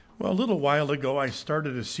Well, a little while ago, I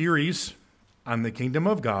started a series on the kingdom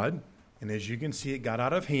of God, and as you can see, it got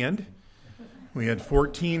out of hand. We had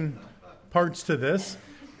 14 parts to this,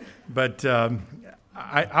 but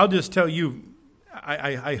I'll just tell you,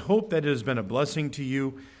 I hope that it has been a blessing to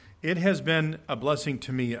you. It has been a blessing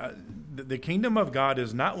to me. The kingdom of God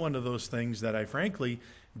is not one of those things that I frankly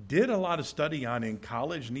did a lot of study on in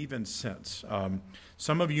college and even since.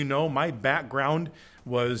 Some of you know my background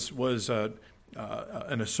was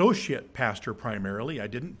an associate pastor primarily. I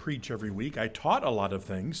didn't preach every week. I taught a lot of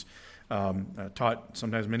things. Taught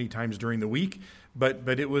sometimes many times during the week,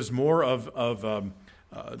 but it was more of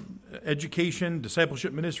education,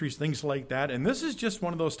 discipleship ministries, things like that. And this is just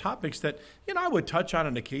one of those topics that I would touch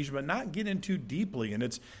on occasion, but not get into deeply. And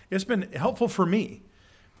it's been helpful for me.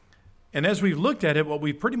 And as we've looked at it, what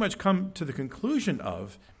we've pretty much come to the conclusion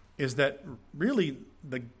of is that really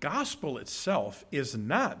the gospel itself is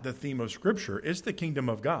not the theme of Scripture. It's the kingdom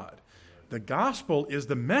of God. The gospel is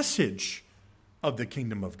the message of the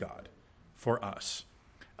kingdom of God for us.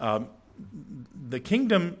 The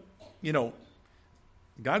kingdom,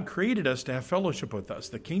 God created us to have fellowship with us.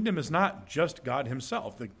 The kingdom is not just God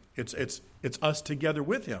himself. It's us together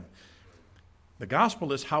with him. The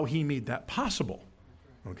gospel is how he made that possible.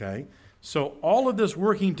 Okay? So all of this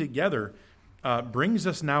working together brings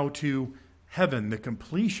us now to heaven, the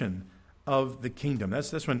completion of the kingdom.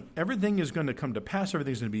 That's when everything is going to come to pass,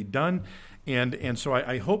 everything's going to be done. And so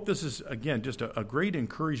I hope this is, again, just a great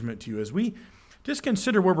encouragement to you. As we just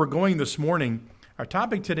consider where we're going this morning, our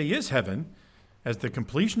topic today is heaven as the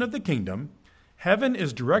completion of the kingdom. Heaven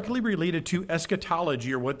is directly related to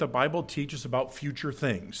eschatology, or what the Bible teaches about future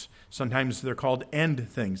things. Sometimes they're called end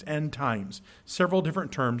things, end times. Several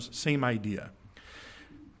different terms, same idea.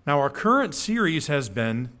 Now, our current series has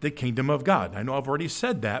been the kingdom of God. I know I've already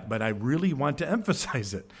said that, but I really want to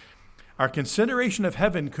emphasize it. Our consideration of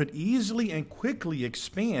heaven could easily and quickly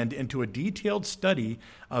expand into a detailed study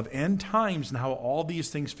of end times and how all these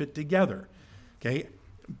things fit together. Okay?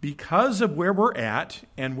 Because of where we're at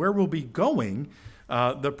and where we'll be going,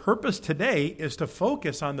 the purpose today is to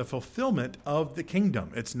focus on the fulfillment of the kingdom.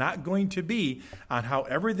 It's not going to be on how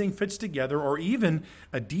everything fits together or even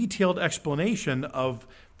a detailed explanation of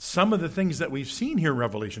some of the things that we've seen here in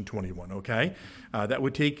Revelation 21, okay? That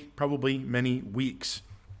would take probably many weeks.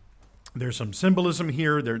 There's some symbolism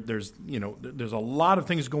here. There's a lot of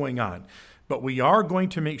things going on. But we are going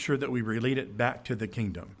to make sure that we relate it back to the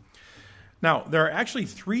kingdom. Now, there are actually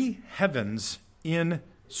three heavens in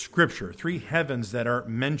Scripture, three heavens that are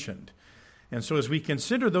mentioned. And so as we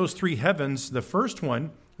consider those three heavens, the first one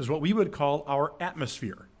is what we would call our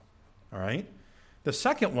atmosphere, all right? The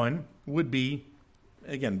second one would be,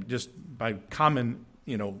 again, just by common,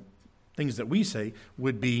 things that we say,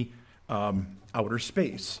 would be outer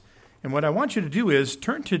space. And what I want you to do is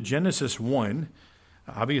turn to Genesis 1.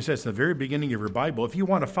 Obviously, that's the very beginning of your Bible. If you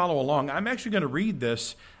want to follow along, I'm actually going to read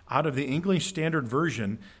this out of the English Standard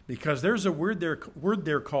Version because there's a word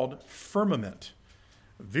there called firmament.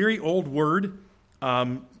 A very old word.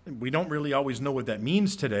 We don't really always know what that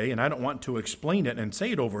means today, and I don't want to explain it and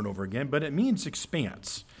say it over and over again, but it means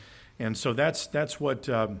expanse. And so that's what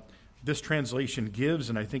this translation gives,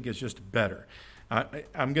 and I think it's just better.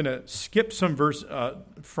 I'm going to skip some verse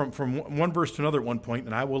from one verse to another at one point,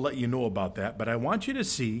 and I will let you know about that. But I want you to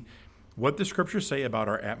see what the Scriptures say about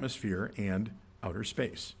our atmosphere and outer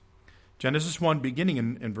space. Genesis 1, beginning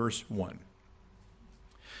in verse 1.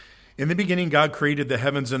 In the beginning, God created the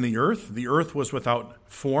heavens and the earth. The earth was without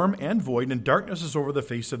form and void, and darkness is over the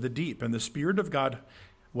face of the deep. And the Spirit of God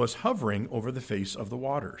was hovering over the face of the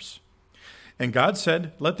waters. And God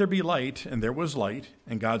said, "Let there be light," and there was light.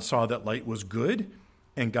 And God saw that light was good,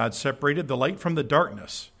 and God separated the light from the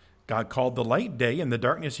darkness. God called the light day, and the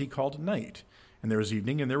darkness he called night. And there was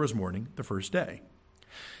evening, and there was morning, the first day.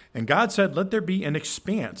 And God said, "Let there be an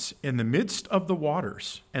expanse in the midst of the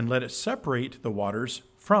waters, and let it separate the waters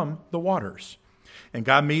from the waters." And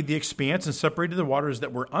God made the expanse and separated the waters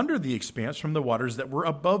that were under the expanse from the waters that were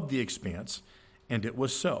above the expanse. And it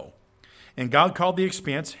was so. And God called the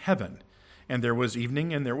expanse heaven. And there was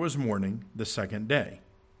evening and there was morning, the second day.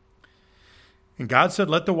 And God said,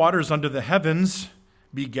 "Let the waters under the heavens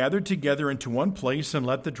be gathered together into one place, and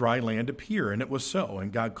let the dry land appear." And it was so.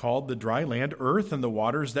 And God called the dry land earth, and the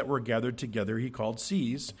waters that were gathered together he called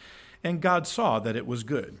seas. And God saw that it was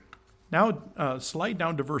good. Now slide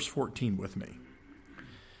down to verse 14 with me.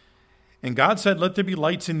 And God said, "Let there be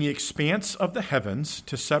lights in the expanse of the heavens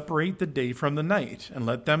to separate the day from the night, and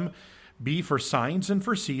let them be for signs and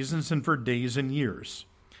for seasons and for days and years.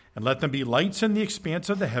 And let them be lights in the expanse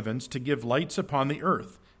of the heavens to give lights upon the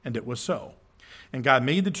earth." And it was so. And God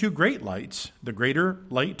made the two great lights, the greater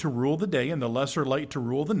light to rule the day and the lesser light to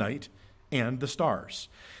rule the night, and the stars.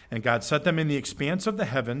 And God set them in the expanse of the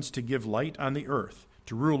heavens to give light on the earth,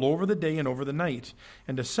 to rule over the day and over the night,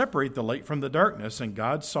 and to separate the light from the darkness. And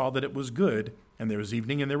God saw that it was good, and there was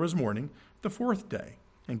evening and there was morning, the fourth day.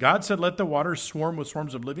 And God said, let the waters swarm with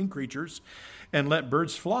swarms of living creatures, and let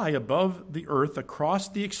birds fly above the earth across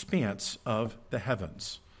the expanse of the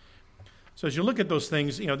heavens. So as you look at those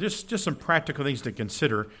things, just some practical things to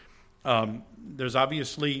consider. There's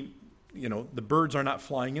obviously, the birds are not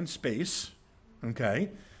flying in space, okay?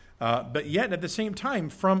 But yet at the same time,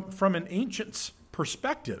 from an ancient's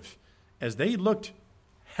perspective, as they looked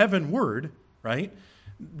heavenward, right,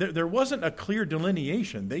 there wasn't a clear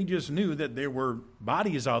delineation. They just knew that there were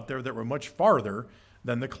bodies out there that were much farther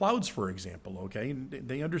than the clouds, for example, okay?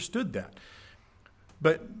 They understood that.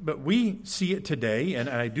 But we see it today, and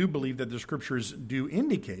I do believe that the scriptures do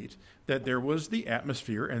indicate that there was the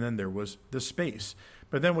atmosphere and then there was the space.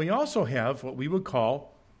 But then we also have what we would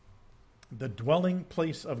call the dwelling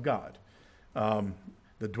place of God.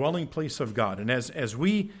 The dwelling place of God. And as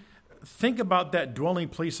we think about that dwelling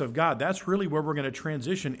place of God, that's really where we're going to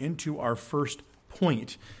transition into our first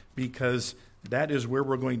point, because that is where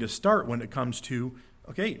we're going to start when it comes to,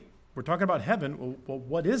 okay, we're talking about heaven. Well,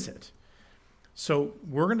 what is it? So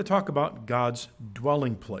we're going to talk about God's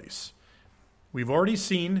dwelling place. We've already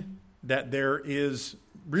seen that there is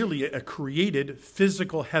really a created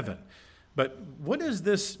physical heaven. But what is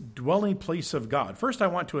this dwelling place of God? First, I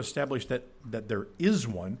want to establish that there is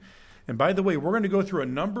one. And by the way, we're going to go through a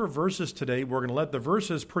number of verses today. We're going to let the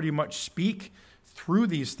verses pretty much speak through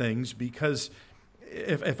these things, because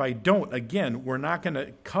if I don't, again, we're not going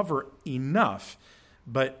to cover enough.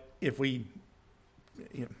 But if we...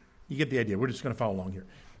 You get the idea. We're just going to follow along here.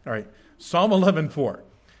 All right. Psalm 11:4.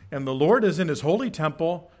 And the Lord is in his holy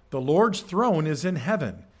temple. The Lord's throne is in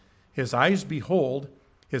heaven. His eyes behold,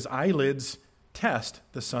 his eyelids test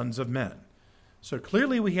the sons of men. So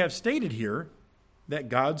clearly we have stated here that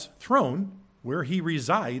God's throne, where he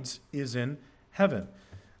resides, is in heaven.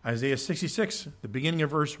 Isaiah 66, the beginning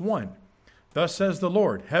of verse 1. Thus says the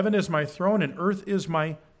Lord, heaven is my throne and earth is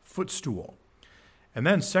my footstool. And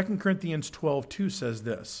then 2 Corinthians 12:2 says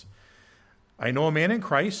this. I know a man in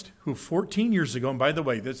Christ who 14 years ago, and by the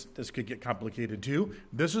way, this could get complicated too.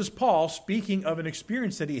 This is Paul speaking of an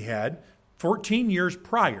experience that he had 14 years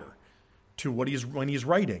prior to when he's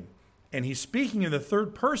writing. And he's speaking in the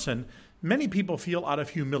third person. Many people feel out of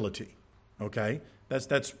humility, okay?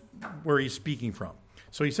 That's where he's speaking from.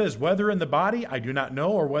 So he says, whether in the body, I do not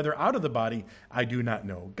know, or whether out of the body, I do not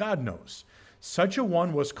know. God knows. Such a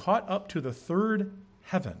one was caught up to the third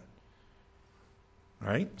heaven. All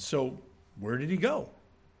right? So where did he go?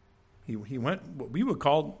 He went what we would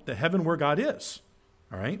call the heaven where God is.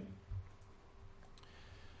 All right?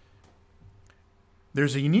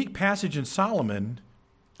 There's a unique passage in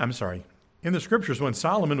in the scriptures when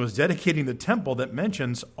Solomon was dedicating the temple that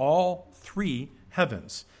mentions all three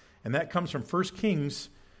heavens. And that comes from 1 Kings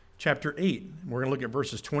chapter 8. We're going to look at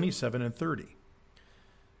verses 27 and 30.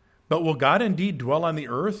 But will God indeed dwell on the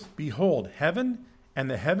earth? Behold, heaven and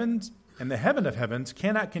the heaven of heavens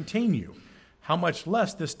cannot contain you. How much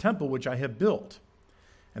less this temple which I have built?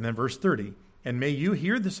 And then verse 30. And may you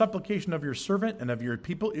hear the supplication of your servant and of your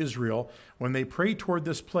people Israel when they pray toward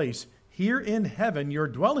this place. Here in heaven, your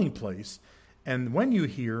dwelling place, and when you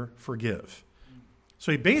hear, forgive.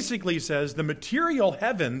 So he basically says the material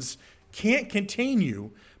heavens can't contain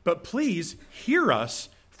you, but please hear us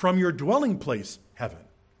from your dwelling place, heaven.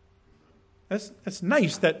 That's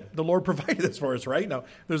nice that the Lord provided this for us, right? Now,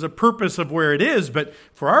 there's a purpose of where it is, but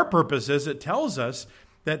for our purposes, it tells us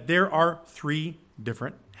that there are three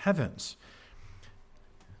different heavens.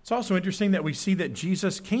 It's also interesting that we see that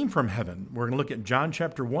Jesus came from heaven. We're going to look at John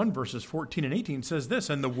chapter 1, verses 14 and 18. It says this,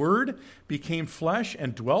 and the Word became flesh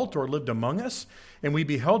and dwelt or lived among us, and we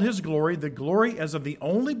beheld his glory, the glory as of the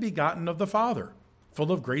only begotten of the Father,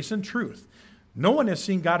 full of grace and truth. No one has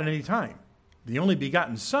seen God at any time. The only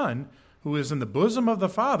begotten Son, who is in the bosom of the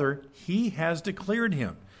Father, he has declared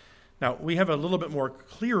him. Now, we have a little bit more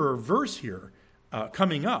clearer verse here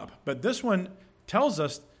coming up, but this one tells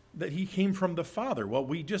us that he came from the Father. Well,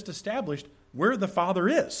 we just established where the Father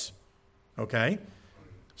is, okay?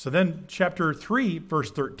 So then chapter 3,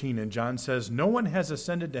 verse 13 in John says, no one has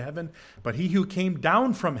ascended to heaven, but he who came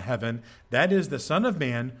down from heaven, that is the Son of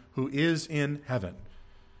Man who is in heaven.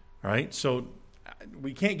 All right, so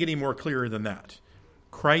we can't get any more clearer than that.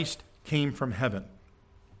 Christ came from heaven.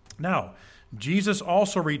 Now, Jesus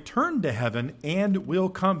also returned to heaven and will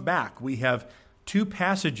come back. We have two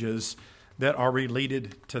passages that are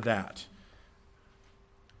related to that.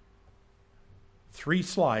 3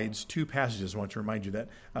 slides, 2 passages. I want to remind you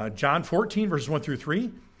that. John 14, verses 1 through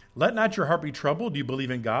 3. Let not your heart be troubled. You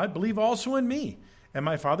believe in God. Believe also in me. In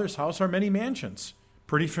my Father's house are many mansions.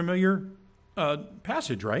 Pretty familiar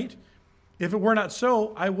passage, right? If it were not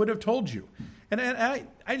so, I would have told you. And I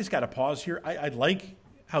just got to pause here. I like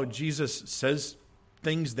how Jesus says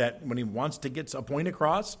things that when he wants to get a point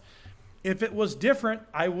across. If it was different,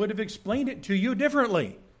 I would have explained it to you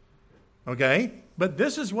differently. Okay? But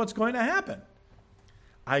this is what's going to happen.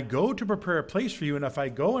 I go to prepare a place for you, and if I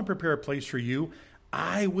go and prepare a place for you,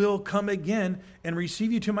 I will come again and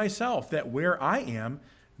receive you to myself, that where I am,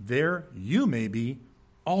 there you may be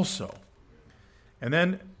also. And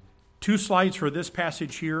then 2 slides for this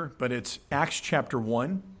passage here, but it's Acts chapter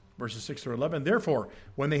 1, verses 6 through 11. Therefore,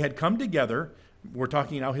 when they had come together, we're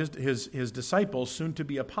talking now his disciples, soon to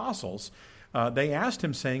be apostles, they asked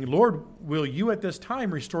him, saying, Lord, will you at this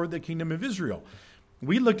time restore the kingdom of Israel?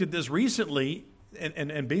 We looked at this recently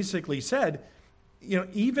and basically said,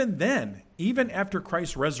 even then, even after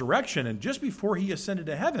Christ's resurrection and just before he ascended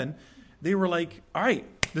to heaven, they were like, all right,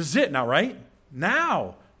 this is it now, right?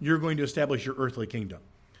 Now you're going to establish your earthly kingdom.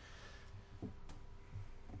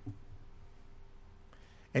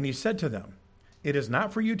 And he said to them, it is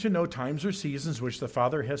not for you to know times or seasons which the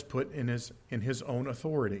Father has put in his own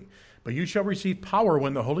authority. But you shall receive power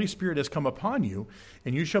when the Holy Spirit has come upon you,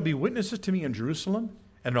 and you shall be witnesses to me in Jerusalem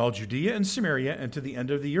and all Judea and Samaria and to the end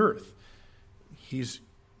of the earth. He's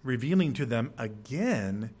revealing to them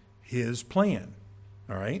again his plan.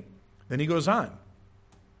 All right? Then he goes on.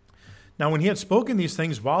 Now when he had spoken these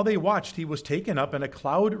things, while they watched, he was taken up, and a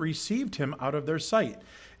cloud received him out of their sight.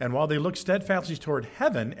 And while they looked steadfastly toward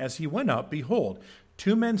heaven as he went up, behold,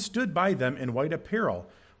 2 men stood by them in white apparel,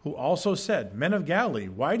 who also said, Men of Galilee,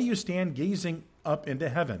 why do you stand gazing up into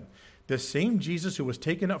heaven? The same Jesus who was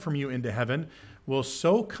taken up from you into heaven will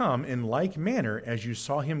so come in like manner as you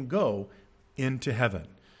saw him go into heaven.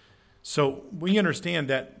 So we understand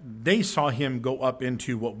that they saw him go up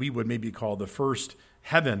into what we would maybe call the first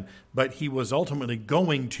heaven, but he was ultimately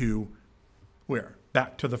going to where?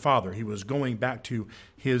 Back to the Father. He was going back to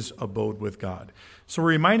his abode with God. So we're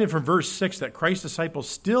reminded from verse 6 that Christ's disciples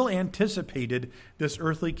still anticipated this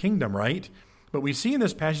earthly kingdom, right? But we see in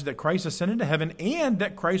this passage that Christ ascended to heaven and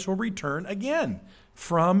that Christ will return again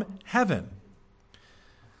from heaven.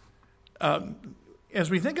 As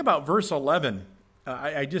we think about verse 11,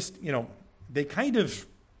 I just, they kind of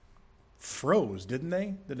froze, didn't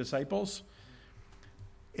they, the disciples?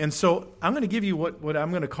 And so I'm going to give you what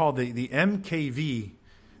I'm going to call the MKV.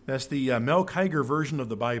 That's the Mel Kiger version of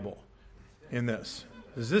the Bible in this.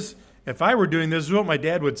 If I were doing this is what my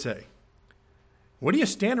dad would say. What do you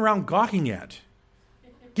stand around gawking at?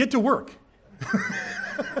 Get to work.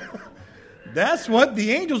 That's what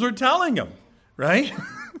the angels are telling him, right?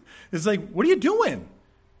 It's like, what are you doing?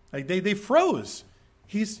 Like they froze.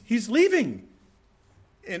 He's leaving.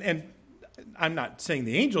 And I'm not saying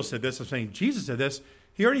the angel said this. I'm saying Jesus said this.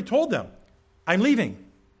 He already told them, I'm leaving.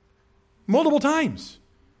 Multiple times.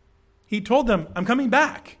 He told them, I'm coming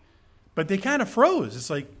back. But they kind of froze. It's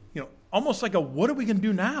like, almost like what are we going to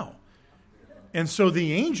do now? And so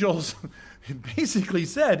the angels basically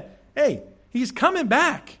said, hey, he's coming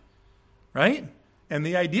back. Right? And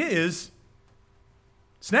the idea is,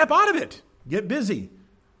 snap out of it. Get busy.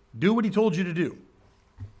 Do what he told you to do.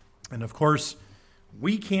 And of course,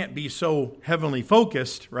 we can't be so heavenly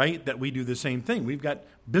focused, right, that we do the same thing. We've got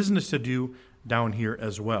business to do down here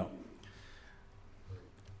as well.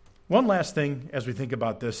 One last thing as we think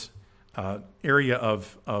about this area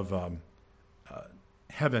of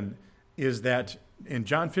heaven is that in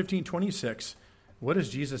John 15:26, what does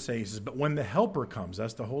Jesus say? He says, but when the Helper comes,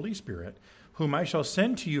 that's the Holy Spirit, whom I shall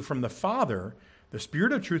send to you from the Father, the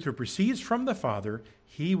Spirit of truth who proceeds from the Father,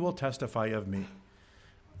 he will testify of me.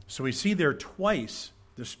 So we see there twice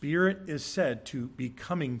the Spirit is said to be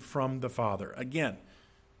coming from the Father. Again,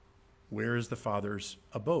 where is the Father's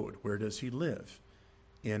abode? Where does he live?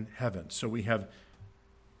 In heaven. So we have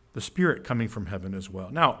the Spirit coming from heaven as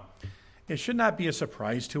well. Now, it should not be a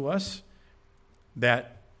surprise to us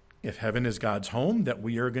that if heaven is God's home, that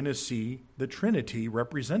we are going to see the Trinity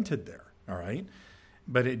represented there. All right?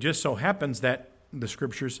 But it just so happens that the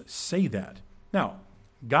Scriptures say that. Now,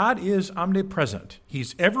 God is omnipresent.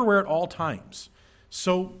 He's everywhere at all times.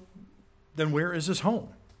 So then where is his home?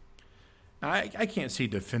 I can't say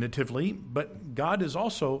definitively, but God is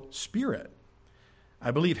also spirit.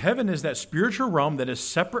 I believe heaven is that spiritual realm that is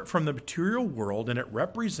separate from the material world, and it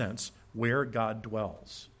represents where God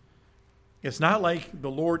dwells. It's not like the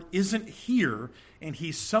Lord isn't here and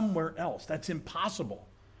he's somewhere else. That's impossible.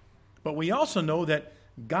 But we also know that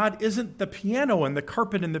God isn't the piano and the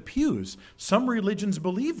carpet and the pews. Some religions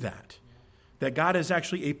believe that God is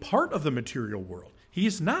actually a part of the material world.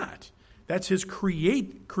 He's not. That's his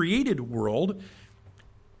created world.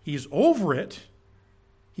 He's over it.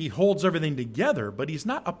 He holds everything together, but he's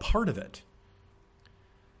not a part of it.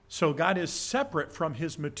 So God is separate from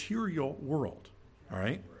his material world. All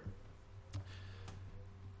right?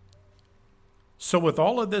 So with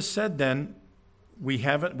all of this said then, we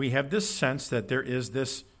have this sense that there is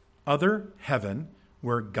this other heaven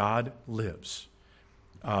where God lives.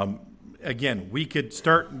 Again, we could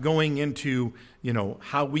start going into,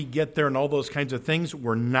 how we get there and all those kinds of things.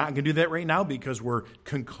 We're not going to do that right now because we're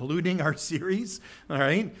concluding our series, all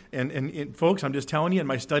right? And folks, I'm just telling you, in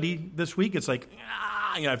my study this week, it's like,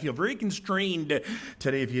 I feel very constrained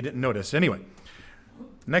today if you didn't notice. Anyway,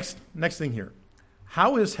 next thing here.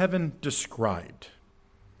 How is heaven described?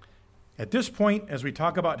 At this point, as we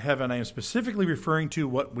talk about heaven, I am specifically referring to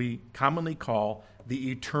what we commonly call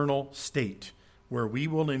the eternal state, where we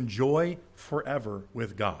will enjoy forever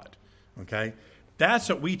with God. Okay? That's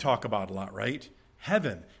what we talk about a lot, right?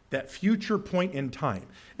 Heaven, that future point in time.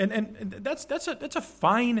 And that's a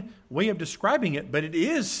fine way of describing it, but it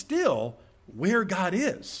is still where God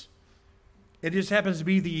is. It just happens to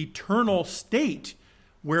be the eternal state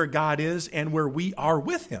where God is and where we are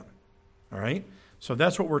with him. All right? So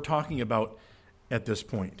that's what we're talking about at this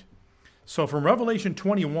point. So from Revelation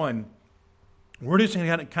 21, we're just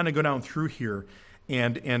going to kind of go down through here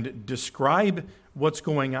and describe what's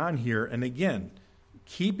going on here. And again,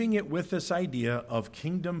 keeping it with this idea of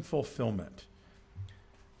kingdom fulfillment.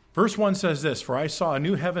 Verse 1 says this, "For I saw a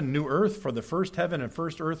new heaven, new earth, for the first heaven and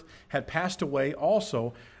first earth had passed away.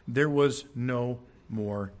 Also, there was no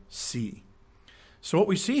more sea." So what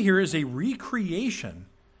we see here is a recreation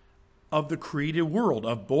of the created world,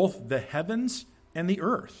 of both the heavens and the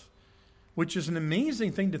earth, which is an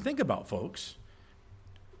amazing thing to think about, folks.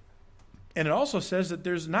 And it also says that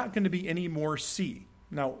there's not going to be any more sea.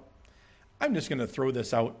 Now, I'm just going to throw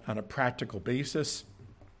this out on a practical basis.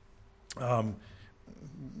 We're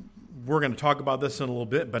going to talk about this in a little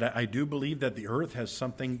bit, but I do believe that the earth has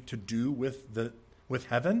something to do with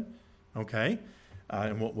heaven, okay?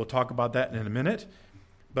 And we'll talk about that in a minute.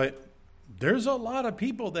 But there's a lot of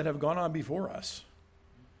people that have gone on before us.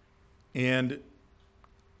 And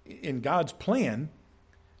in God's plan,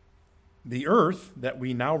 the earth that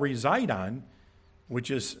we now reside on, which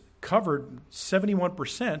is covered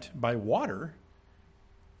 71% by water,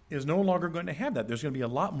 is no longer going to have that. There's going to be a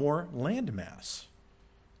lot more land mass.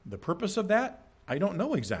 The purpose of that, I don't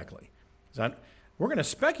know exactly. We're going to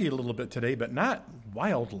speculate a little bit today, but not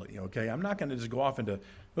wildly, okay? I'm not going to just go off into,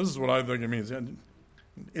 this is what I think it means.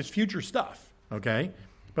 It's future stuff, okay?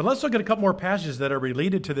 But let's look at a couple more passages that are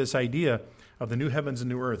related to this idea of the new heavens and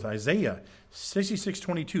new earth. Isaiah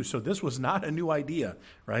 66:22. So this was not a new idea,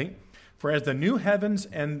 right? "For as the new heavens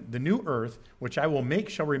and the new earth, which I will make,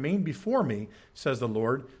 shall remain before me, says the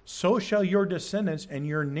Lord, so shall your descendants and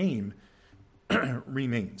your name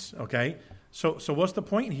remains." Okay? So what's the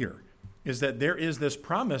point here? Is that there is this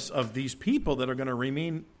promise of these people that are going to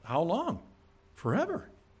remain how long? Forever.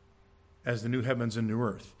 As the new heavens and new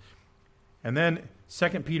earth. And then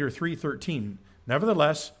 2 Peter 3:13.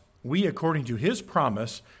 "Nevertheless, we, according to his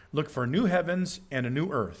promise, look for new heavens and a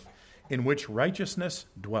new earth, in which righteousness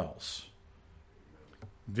dwells."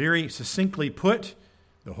 Very succinctly put,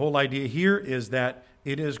 the whole idea here is that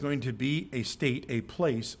it is going to be a state, a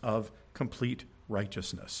place of complete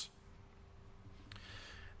righteousness.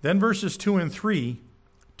 Then verses 2 and 3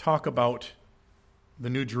 talk about the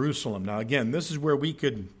New Jerusalem. Now again, this is where we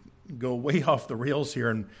could go way off the rails here,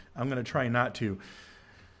 and I'm going to try not to.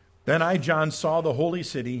 "Then I, John, saw the holy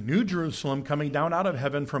city, New Jerusalem, coming down out of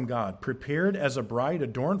heaven from God, prepared as a bride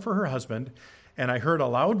adorned for her husband. And I heard a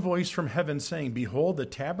loud voice from heaven saying, Behold, the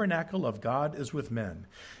tabernacle of God is with men,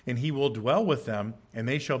 and he will dwell with them, and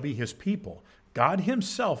they shall be his people. God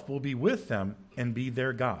himself will be with them and be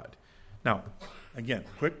their God." Now, again,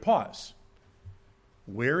 quick pause.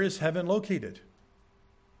 Where is heaven located?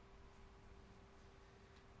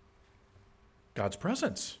 God's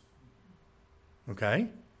presence. Okay?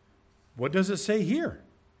 What does it say here?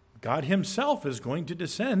 God himself is going to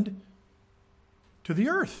descend to the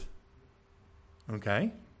earth.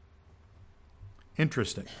 Okay?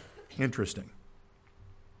 Interesting.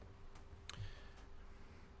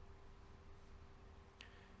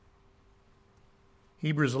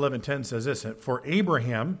 Hebrews 11:10 says this, "For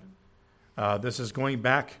Abraham," this is going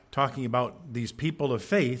back, talking about these people of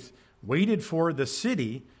faith, "waited for the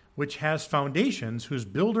city which has foundations, whose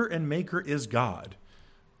builder and maker is God."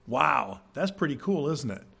 Wow, that's pretty cool,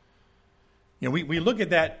 isn't it? we look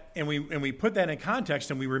at that and we put that in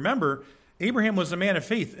context, and we remember Abraham was a man of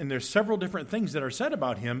faith, and there's several different things that are said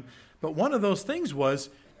about him, but one of those things was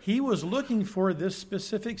he was looking for this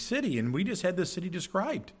specific city, and we just had this city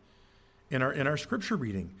described in our scripture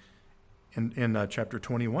reading in chapter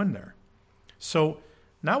 21 there. So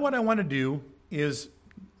now what I want to do is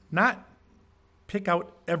not pick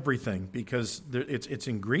out everything because it's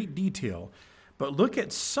in great detail, but look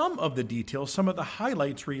at some of the details, some of the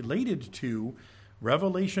highlights related to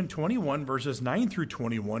Revelation 21, verses 9 through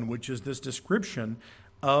 21, which is this description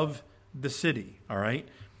of the city, all right?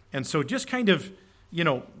 And so just kind of,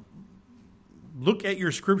 look at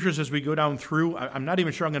your scriptures as we go down through. I'm not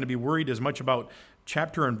even sure I'm going to be worried as much about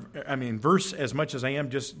verse as much as I am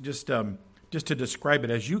just to describe it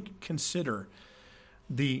as you consider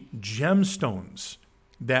the gemstones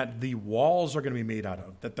that the walls are going to be made out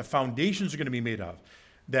of, that the foundations are going to be made of,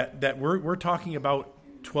 that we're talking about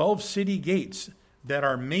 12 city gates that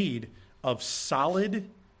are made of solid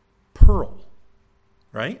pearl,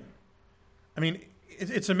 right? I mean,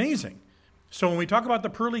 it's amazing. So when we talk about the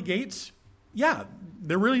pearly gates, yeah,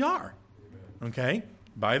 there really are. Okay?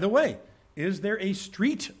 By the way, is there a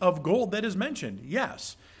street of gold that is mentioned?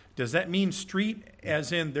 Yes. Does that mean street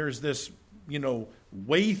as in there's this,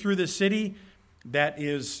 way through the city that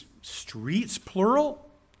is streets plural?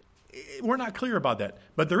 We're not clear about that.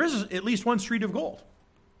 But there is at least one street of gold.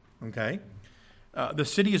 Okay? The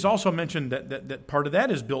city is also mentioned that part of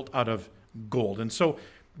that is built out of gold. And so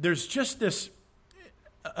there's just this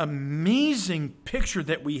amazing picture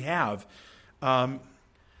that we have.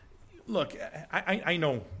 Look, I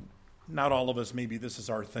know not all of us, maybe this is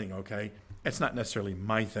our thing, okay? It's not necessarily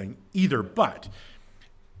my thing either, but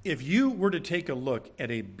if you were to take a look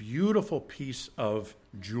at a beautiful piece of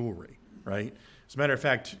jewelry, right? As a matter of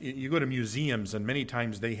fact, you go to museums, and many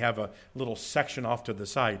times they have a little section off to the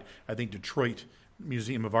side. I think Detroit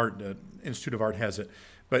Museum of Art, Institute of Art has it.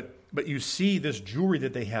 But you see this jewelry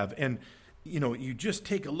that they have, and you just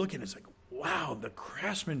take a look, and it's like, wow, the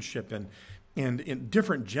craftsmanship and in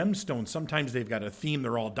different gemstones. Sometimes they've got a theme;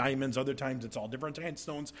 they're all diamonds. Other times it's all different kind of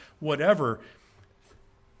stones. Whatever.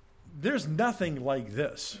 There's nothing like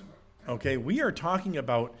this. Okay, we are talking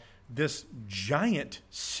about this giant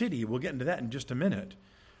city. We'll get into that in just a minute.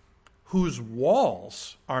 Whose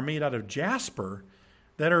walls are made out of jasper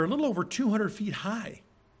that are a little over 200 feet high.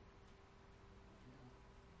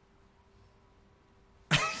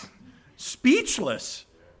 Speechless,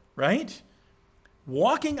 right?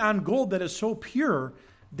 Walking on gold that is so pure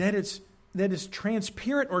that is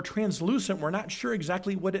transparent or translucent. We're not sure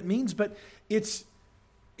exactly what it means, but it's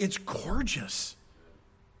gorgeous.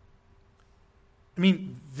 I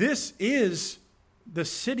mean, this is the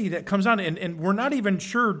city that comes on, and we're not even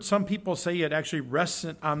sure. Some people say it actually rests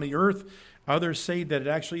on the earth. Others say that it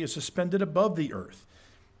actually is suspended above the earth.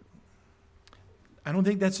 I don't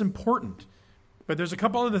think that's important. But there's a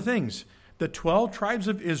couple other things. The 12 tribes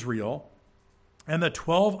of Israel and the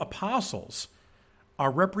 12 apostles are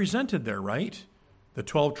represented there, right? The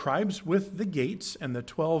 12 tribes with the gates and the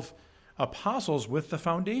 12 apostles with the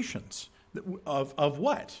foundations. Of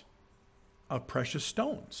what? Of precious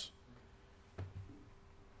stones.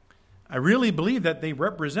 I really believe that they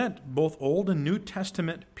represent both Old and New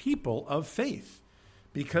Testament people of faith,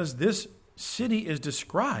 because this city is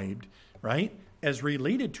described, right, as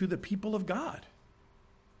related to the people of God.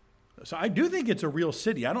 So I do think it's a real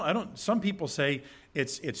city. I don't. Some people say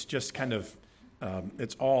it's just kind of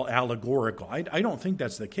it's all allegorical. I don't think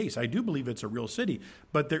that's the case. I do believe it's a real city,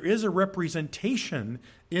 but there is a representation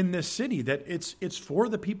in this city that it's for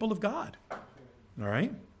the people of God. All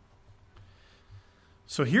right.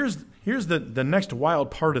 So here's the next wild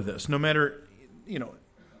part of this. No matter,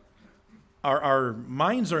 our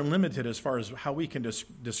minds are limited as far as how we can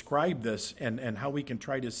describe this and how we can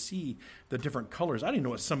try to see the different colors. I don't even know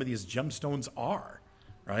what some of these gemstones are,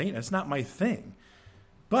 right? That's not my thing.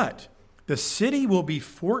 But the city will be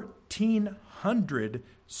 1,400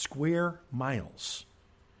 square miles.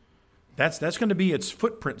 That's going to be its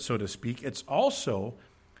footprint, so to speak. It's also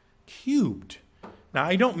cubed. Now,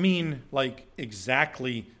 I don't mean like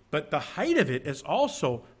exactly, but the height of it is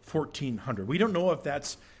also 1,400. We don't know if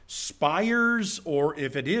that's spires or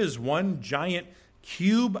if it is one giant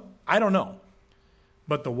cube. I don't know.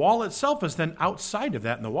 But the wall itself is then outside of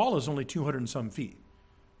that, and the wall is only 200 and some feet.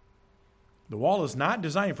 The wall is not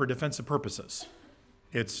designed for defensive purposes.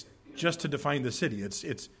 It's just to define the city.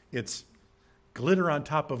 It's glitter on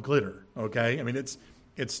top of glitter, okay? I mean,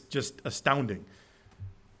 it's just astounding.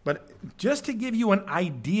 But just to give you an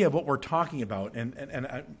idea of what we're talking about,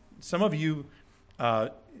 and some of you,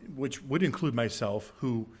 which would include myself,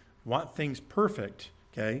 who want things perfect,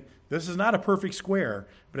 Okay? This is not a perfect square,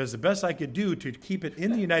 but it's the best I could do to keep it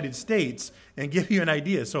in the United States and give you an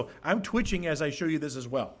idea. So I'm twitching as I show you this as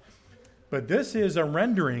well. But this is a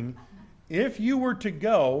rendering. If you were to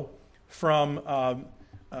go from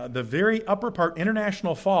the very upper part,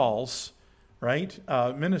 International Falls, right,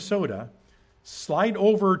 Minnesota, slide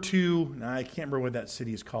over to, I can't remember what that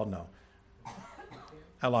city is called now.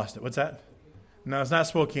 I lost it. What's that? No, it's not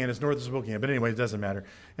Spokane. It's north of Spokane. But anyway, it doesn't matter.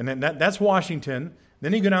 And then that's Washington.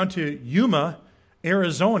 Then you go down to Yuma,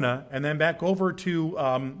 Arizona, and then back over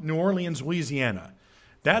to New Orleans, Louisiana.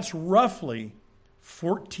 That's roughly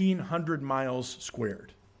 1,400 miles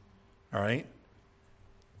squared. All right?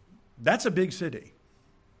 That's a big city.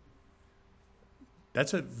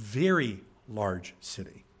 That's a very large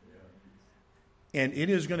city. And it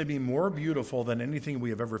is going to be more beautiful than anything we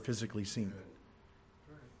have ever physically seen.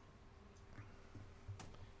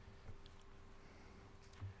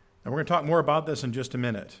 And we're going to talk more about this in just a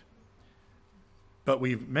minute. But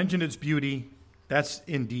we've mentioned its beauty. That's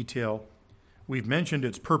in detail. We've mentioned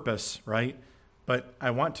its purpose, right? But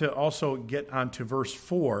I want to also get onto verse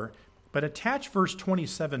 4, but attach verse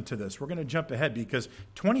 27 to this. We're going to jump ahead because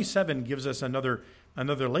 27 gives us another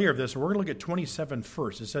layer of this. We're going to look at 27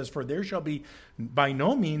 first. It says, "For there shall be by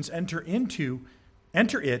no means enter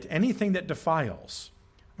it anything that defiles,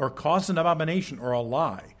 or causes an abomination, or a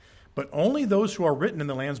lie, but only those who are written in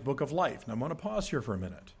the Lamb's book of life." Now I'm going to pause here for a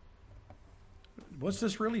minute. What's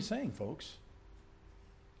this really saying, folks?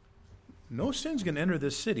 No sin's going to enter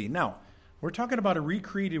this city. Now, we're talking about a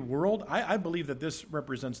recreated world. I believe that this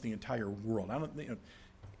represents the entire world.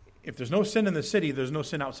 If there's no sin in the city, there's no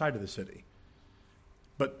sin outside of the city.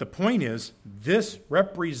 But the point is, this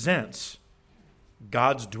represents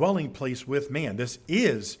God's dwelling place with man. This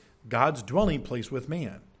is God's dwelling place with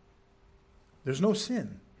man. There's no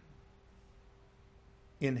sin.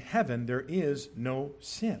 In heaven, there is no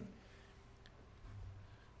sin.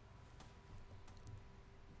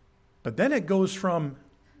 But then it goes from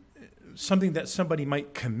something that somebody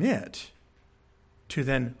might commit to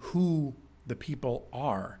then who the people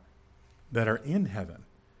are that are in heaven.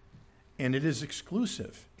 And it is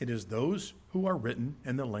exclusive. It is those who are written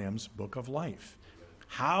in the Lamb's book of life.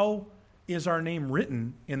 How is our name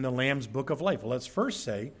written in the Lamb's book of life? Well, let's first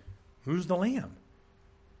say, who's the Lamb?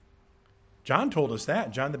 John told us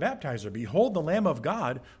that, John the Baptizer. "Behold the Lamb of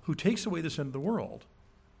God who takes away the sin of the world."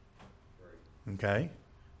 Okay?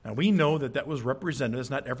 Now, we know that was represented as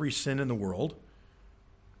not every sin in the world.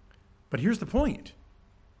 But here's the point.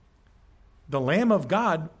 The Lamb of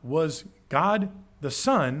God was God the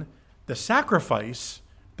Son, the sacrifice,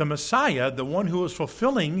 the Messiah, the one who was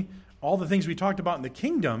fulfilling all the things we talked about in the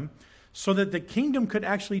kingdom, so that the kingdom could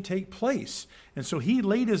actually take place. And so he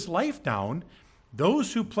laid his life down.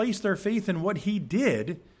 Those who place their faith in what he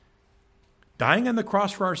did, dying on the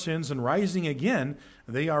cross for our sins and rising again,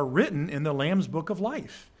 they are written in the Lamb's book of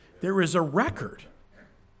life. There is a record.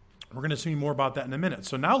 We're going to see more about that in a minute.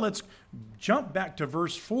 So now let's jump back to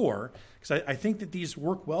verse 4, because I think that these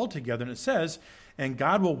work well together. And it says, "And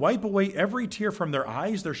God will wipe away every tear from their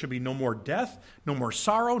eyes. There shall be no more death, no more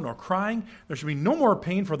sorrow, nor crying. There shall be no more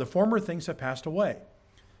pain, for the former things have passed away."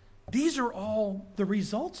 These are all the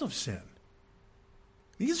results of sin.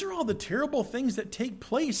 These are all the terrible things that take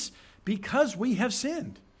place because we have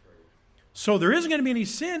sinned. So there isn't going to be any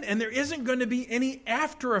sin, and there isn't going to be any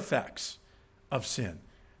after effects of sin.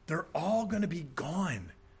 They're all going to be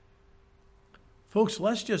gone. Folks,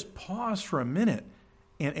 let's just pause for a minute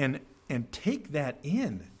and take that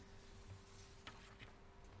in.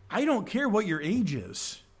 I don't care what your age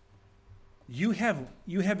is. You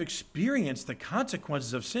have experienced the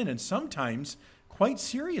consequences of sin, and sometimes quite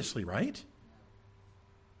seriously, right?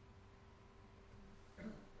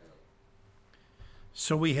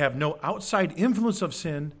 So we have no outside influence of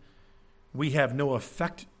sin. We have no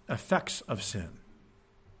effects of sin.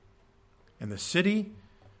 And the city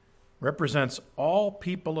represents all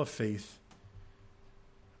people of faith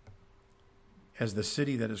as the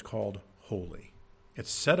city that is called holy. It's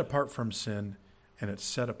set apart from sin, and it's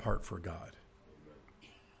set apart for God.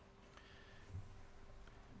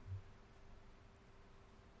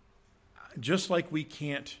 Just like we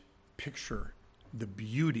can't picture the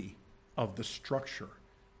beauty of the structure,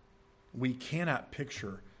 we cannot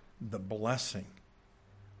picture the blessing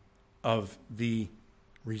of the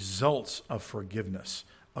results of forgiveness,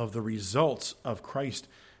 of the results of Christ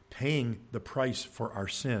paying the price for our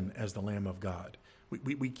sin as the Lamb of God.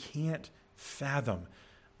 We can't fathom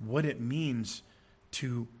what it means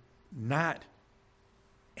to not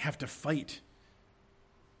have to fight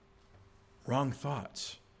wrong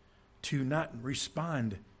thoughts, to not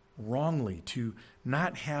respond wrongly, to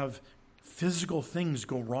not have physical things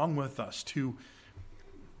go wrong with us, to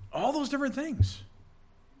all those different things.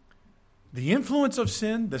 The influence of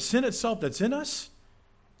sin, the sin itself that's in us,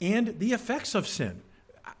 and the effects of sin.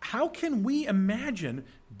 How can we imagine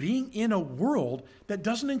being in a world that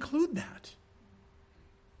doesn't include that?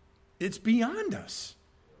 It's beyond us.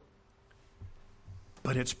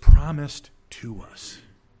 But it's promised to us.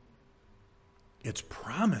 It's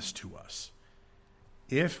promised to us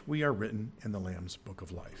if we are written in the Lamb's Book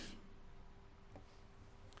of Life.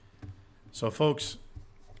 So, folks,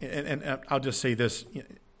 and I'll just say this.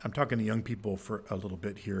 I'm talking to young people for a little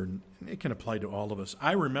bit here, and it can apply to all of us.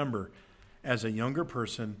 I remember as a younger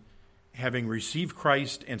person having received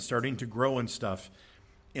Christ and starting to grow and stuff,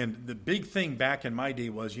 and the big thing back in my day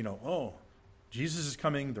was, oh, Jesus is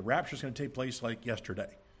coming, the rapture is going to take place like yesterday,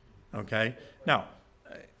 okay? Now,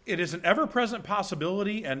 it is an ever-present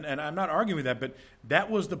possibility, and I'm not arguing with that, but that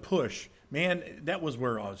was the push. Man, that was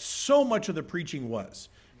where so much of the preaching was.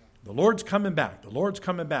 The Lord's coming back. The Lord's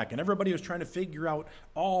coming back. And everybody was trying to figure out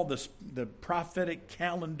all the prophetic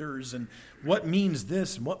calendars and what means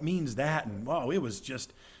this and what means that. And wow, it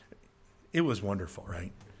was wonderful,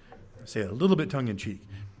 right? I say it a little bit tongue-in-cheek.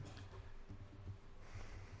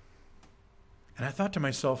 And I thought to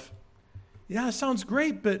myself, yeah, it sounds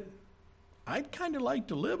great, but I'd kind of like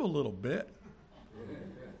to live a little bit.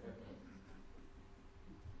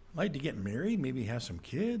 Like to get married, maybe have some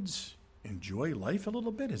kids. Enjoy life a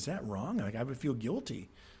little bit? Is that wrong? Like, I would feel guilty.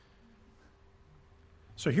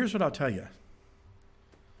 So here's what I'll tell you.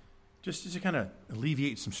 Just to kind of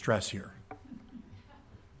alleviate some stress here.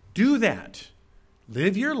 Do that.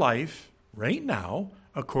 Live your life right now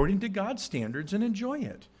according to God's standards and enjoy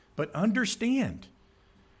it. But understand,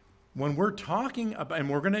 when we're talking about,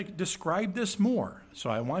 and we're going to describe this more,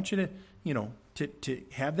 so I want you to, to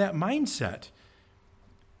have that mindset.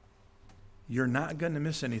 You're not going to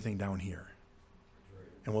miss anything down here.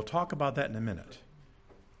 And we'll talk about that in a minute.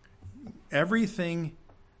 Everything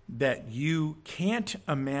that you can't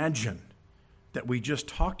imagine that we just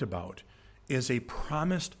talked about is a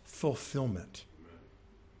promised fulfillment.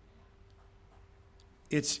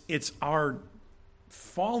 It's our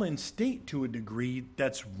fallen state to a degree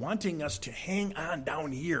that's wanting us to hang on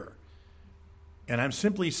down here. And I'm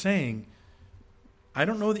simply saying, I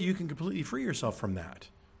don't know that you can completely free yourself from that.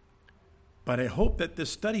 But I hope that this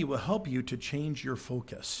study will help you to change your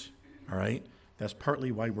focus, all right? That's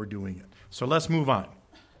partly why we're doing it. So let's move on.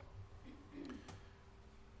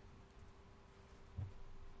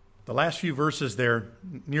 The last few verses there,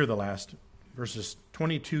 near the last, verses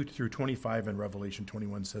 22 through 25 in Revelation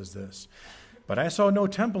 21 says this, "But I saw no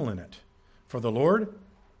temple in it, for the Lord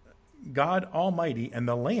God Almighty and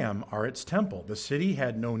the Lamb are its temple. The city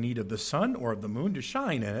had no need of the sun or of the moon to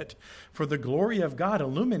shine in it, for the glory of God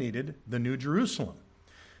illuminated the New Jerusalem.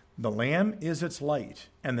 The Lamb is its light,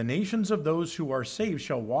 and the nations of those who are saved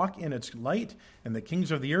shall walk in its light, and the kings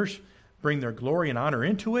of the earth bring their glory and honor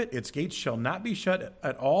into it. Its gates shall not be shut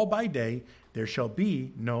at all by day. There shall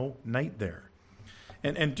be no night there."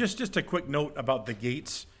 And just a quick note about the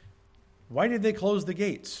gates. Why did they close the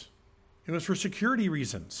gates? It was for security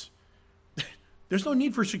reasons. There's no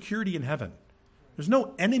need for security in heaven. There's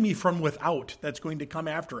no enemy from without that's going to come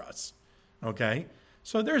after us. Okay?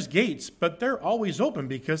 So there's gates, but they're always open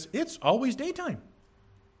because it's always daytime.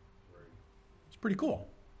 It's pretty cool.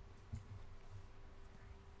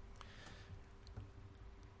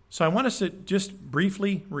 So I want us to just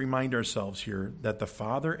briefly remind ourselves here that the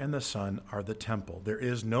Father and the Son are the temple. There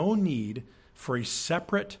is no need for a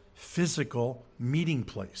separate physical meeting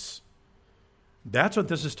place. That's what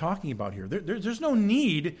this is talking about here. There's no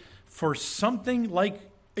need for something like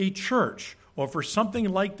a church or for something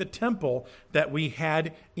like the temple that we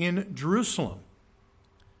had in Jerusalem.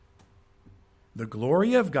 The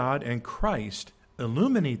glory of God and Christ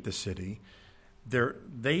illuminate the city.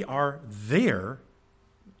 They are there.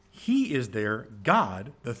 He is there,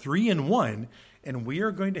 God, the three in one, and we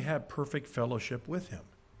are going to have perfect fellowship with him.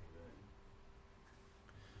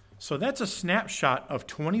 So that's a snapshot of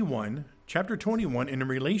chapter 21, in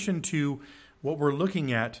relation to what we're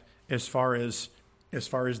looking at as far as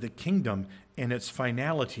the kingdom and its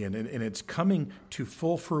finality and its coming to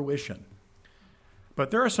full fruition.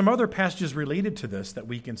 But there are some other passages related to this that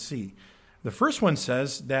we can see. The first one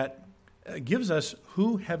says that gives us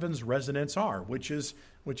who heaven's residents are, which is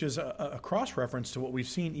a cross-reference to what we've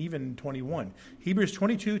seen even in 21. Hebrews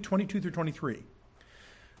 22 through 23.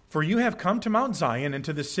 "For you have come to Mount Zion and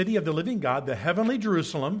to the city of the living God, the heavenly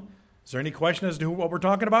Jerusalem." Is there any question as to what we're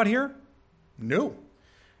talking about here? No.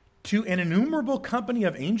 "To an innumerable company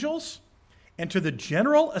of angels, and to the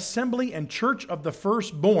general assembly and church of the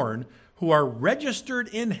firstborn who are registered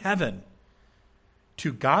in heaven."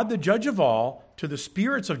 to God the judge of all, to the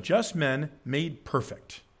spirits of just men made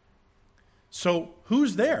perfect. So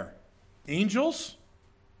who's there? Angels,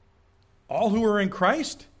 all who are in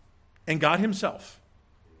Christ, and God himself.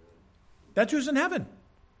 That's who's in heaven.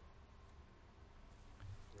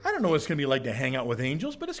 I don't know what it's going to be like to hang out with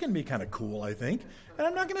angels, but it's going to be kind of cool, I think. And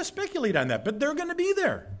I'm not going to speculate on that, but they're going to be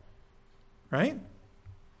there. Right?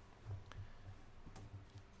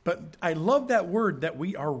 But I love that word that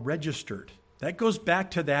we are registered. That goes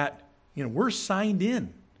back to that, we're signed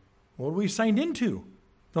in. What are we signed into?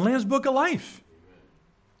 The Lamb's Book of Life.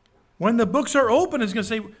 When the books are open, it's going to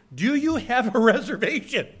say, do you have a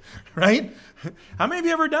reservation? Right? How many of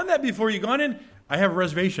you ever done that before? You've gone in, I have a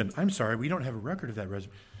reservation. I'm sorry, we don't have a record of that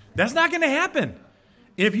reservation. That's not going to happen.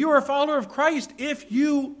 If you are a follower of Christ, if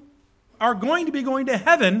you are going to be going to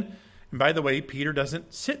heaven, and by the way, Peter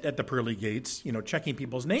doesn't sit at the pearly gates, checking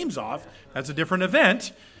people's names off. That's a different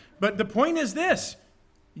event. But the point is this.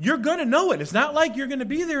 You're going to know it. It's not like you're going to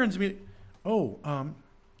be there and be,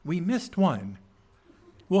 we missed one.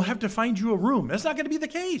 We'll have to find you a room. That's not going to be the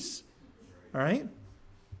case. All right?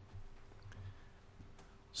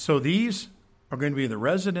 So these are going to be the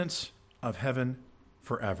residents of heaven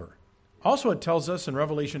forever. Also, it tells us in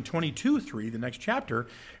Revelation 22:3, the next chapter,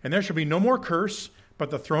 and there shall be no more curse,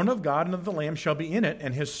 but the throne of God and of the Lamb shall be in it,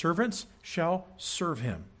 and his servants shall serve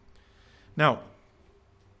him. Now,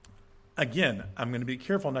 again, I'm going to be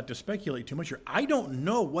careful not to speculate too much here. I don't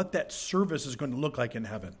know what that service is going to look like in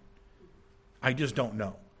heaven. I just don't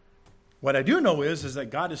know. What I do know is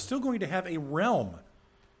that God is still going to have a realm.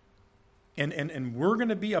 And we're going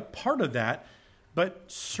to be a part of that.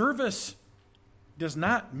 But service does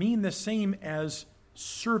not mean the same as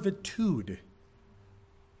servitude.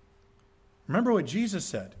 Remember what Jesus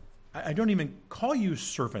said. I don't even call you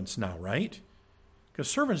servants now, right? Because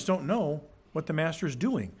servants don't know what the master's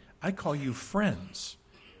doing. I call you friends.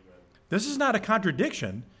 This is not a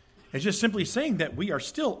contradiction. It's just simply saying that we are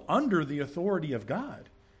still under the authority of God.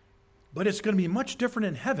 But it's going to be much different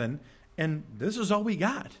in heaven, and this is all we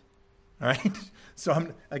got. All right? So,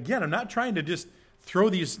 I'm not trying to just throw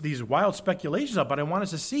these wild speculations up, but I want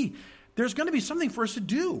us to see there's going to be something for us to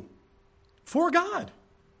do for God.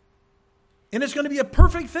 And it's going to be a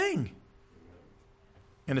perfect thing.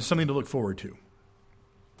 And it's something to look forward to.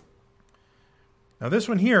 Now, this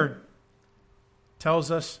one here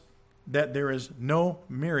tells us that there is no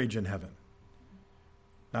marriage in heaven.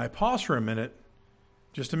 Now, I pause for a minute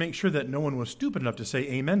just to make sure that no one was stupid enough to say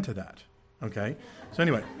amen to that. Okay? So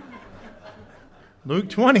anyway, Luke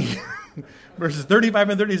 20, verses 35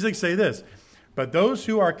 and 36 say this. But those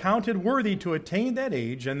who are counted worthy to attain that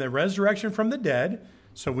age and the resurrection from the dead,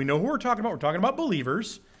 so we know who we're talking about. We're talking about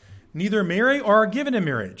believers, neither marry or are given in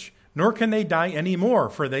marriage, nor can they die anymore,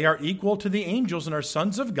 for they are equal to the angels and are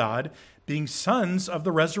sons of God, being sons of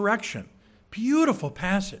the resurrection. Beautiful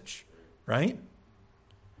passage, right?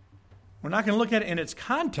 We're not going to look at it in its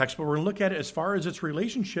context, but we're going to look at it as far as its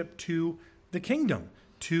relationship to the kingdom,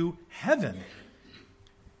 to heaven.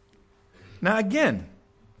 Now, again,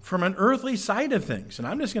 from an earthly side of things, and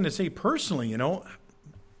I'm just going to say personally, I'm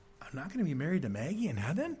not going to be married to Maggie in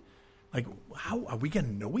heaven. Like, how are we going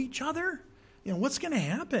to know each other? What's going to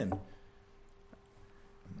happen?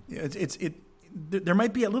 There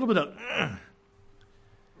might be a little bit of,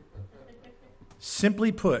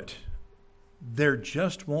 Simply put, there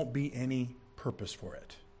just won't be any purpose for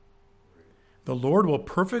it. The Lord will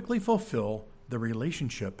perfectly fulfill the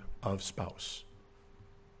relationship of spouse.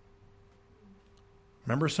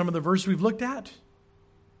 Remember some of the verses we've looked at?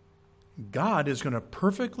 God is going to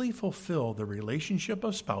perfectly fulfill the relationship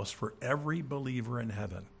of spouse for every believer in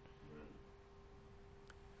heaven.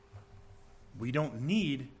 We don't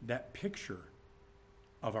need that picture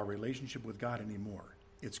of our relationship with God anymore.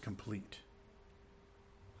 It's complete.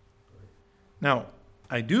 Now,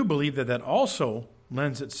 I do believe that also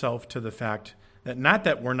lends itself to the fact that not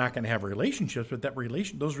that we're not going to have relationships, but that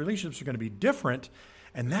those relationships are going to be different,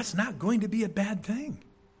 and that's not going to be a bad thing.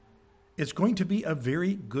 It's going to be a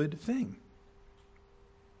very good thing.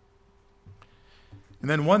 And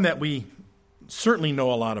then one that we certainly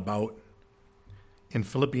know a lot about in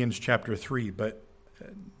Philippians chapter 3, but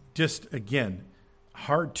just, again,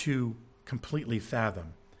 hard to completely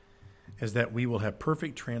fathom, is that we will have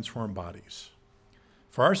perfect transformed bodies.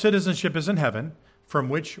 For our citizenship is in heaven, from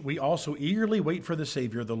which we also eagerly wait for the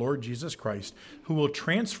Savior, the Lord Jesus Christ, who will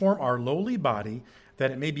transform our lowly body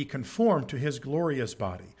that it may be conformed to his glorious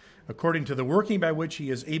body, according to the working by which he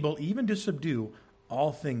is able even to subdue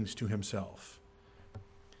all things to himself.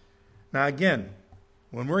 Now again,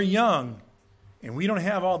 when we're young and we don't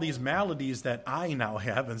have all these maladies that I now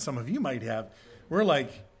have and some of you might have, we're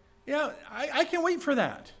like, Yeah, I can't wait for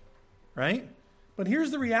that, right? But here's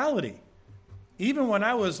the reality. Even when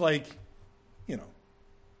I was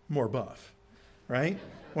more buff, right?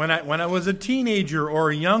 When I was a teenager or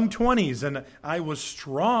young 20s and I was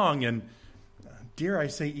strong and, dare I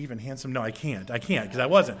say even handsome? No, I can't because I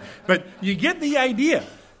wasn't. But you get the idea,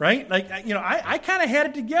 right? I kind of had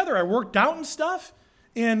it together. I worked out and stuff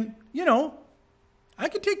and, I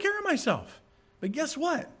could take care of myself. But guess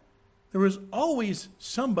what? There was always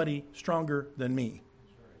somebody stronger than me.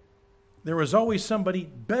 There was always somebody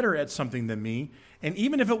better at something than me. And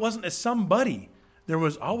even if it wasn't a somebody, there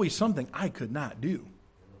was always something I could not do.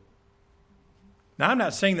 Now, I'm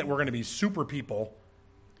not saying that we're going to be super people,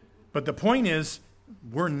 but the point is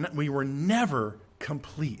we were never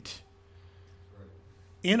complete.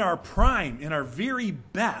 In our prime, in our very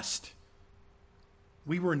best,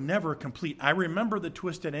 we were never complete. I remember the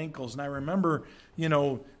twisted ankles, and I remember,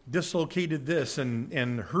 dislocated this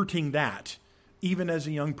and hurting that, even as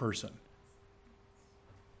a young person.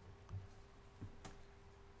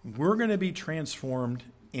 We're going to be transformed,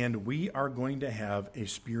 and we are going to have a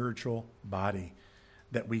spiritual body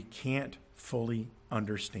that we can't fully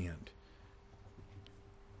understand.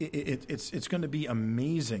 It's going to be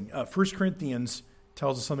amazing. 1 Corinthians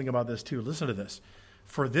tells us something about this too. Listen to this.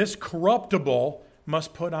 For this corruptible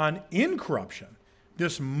must put on incorruption.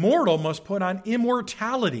 This mortal must put on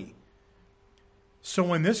immortality. So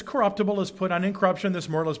when this corruptible is put on incorruption, this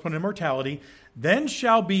mortal is put on immortality, then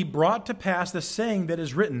shall be brought to pass the saying that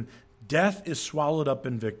is written, death is swallowed up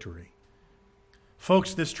in victory.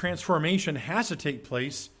 Folks, this transformation has to take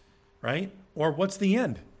place, right? Or what's the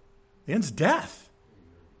end? The end's death.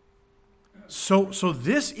 So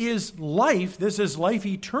this is life. This is life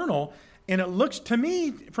eternal. And it looks to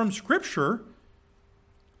me from Scripture,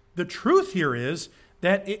 the truth here is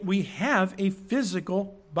that we have a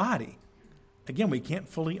physical body. Again, we can't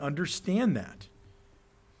fully understand that.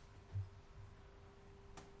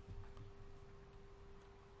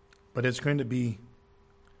 But it's going to be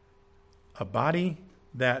a body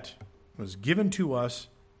that was given to us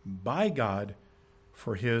by God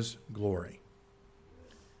for His glory.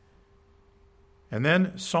 And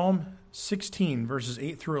then Psalm 16, verses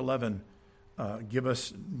 8 through 11, give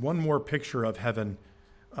us one more picture of heaven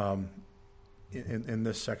in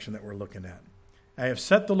this section that we're looking at. I have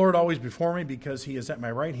set the Lord always before me because He is at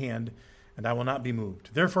my right hand, and I will not be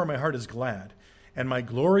moved. Therefore my heart is glad, and my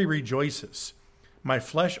glory rejoices. My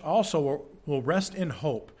flesh also will rest in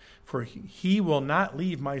hope, for He will not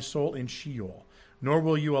leave my soul in Sheol, nor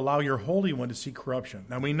will you allow your Holy One to see corruption.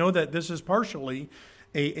 Now we know that this is partially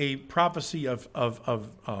a prophecy of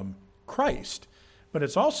Christ, but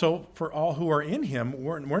it's also for all who are in Him.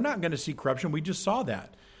 We're not going to see corruption. We just saw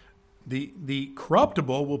that. The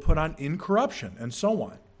corruptible will put on incorruption, and so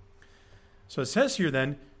on. So it says here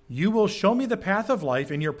then, you will show me the path of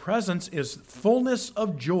life, and your presence is fullness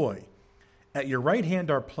of joy. At your right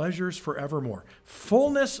hand are pleasures forevermore.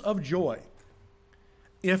 Fullness of joy.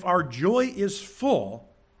 If our joy is full,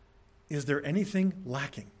 is there anything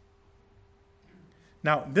lacking?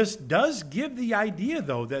 Now, this does give the idea,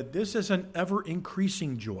 though, that this is an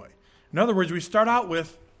ever-increasing joy. In other words, we start out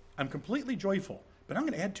with, I'm completely joyful, but I'm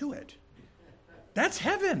going to add to it. That's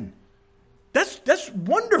heaven. That's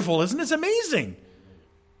wonderful, isn't it? It's amazing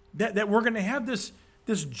that we're going to have this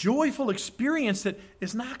joyful experience that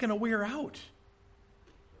is not going to wear out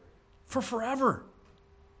for forever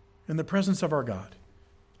in the presence of our God,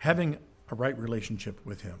 having a right relationship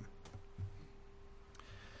with Him.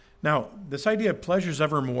 Now, this idea of pleasures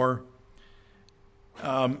evermore,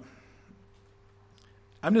 I'm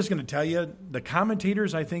just going to tell you, the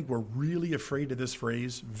commentators, I think, were really afraid of this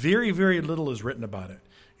phrase. Very, very little is written about it.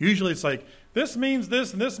 Usually it's like, this means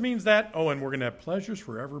this and this means that. Oh, and we're going to have pleasures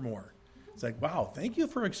forevermore. It's like, wow, thank you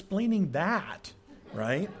for explaining that,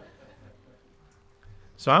 right?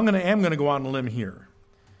 So I'm going to go on a limb here.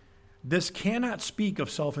 This cannot speak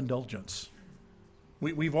of self-indulgence.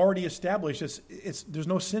 We've already established there's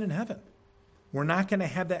no sin in heaven. We're not going to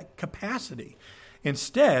have that capacity.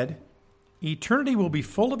 Instead, eternity will be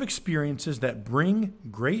full of experiences that bring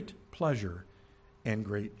great pleasure and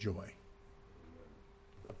great joy.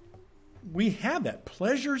 We have that.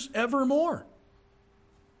 Pleasures evermore.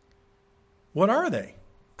 What are they?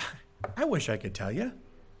 I wish I could tell you.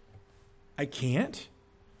 I can't.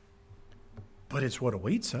 But it's what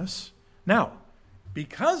awaits us. Now,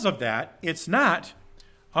 because of that, it's not,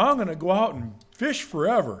 I'm going to go out and fish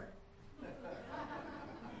forever.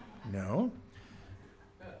 No.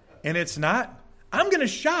 And it's not, I'm going to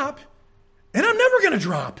shop and I'm never going to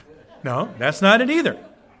drop. No, that's not it either.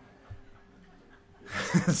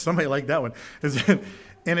 Somebody liked that one.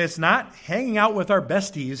 And it's not hanging out with our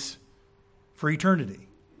besties for eternity.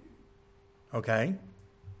 Okay?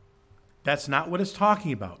 That's not what it's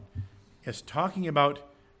talking about. It's talking about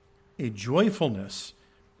a joyfulness,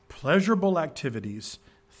 pleasurable activities,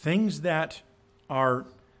 things that are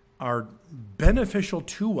beneficial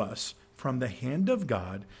to us from the hand of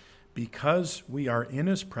God because we are in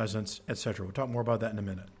his presence, etc. We'll talk more about that in a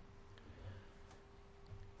minute.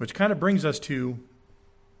 Which kind of brings us to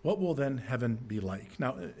what will then heaven be like?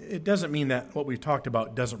 Now, it doesn't mean that what we've talked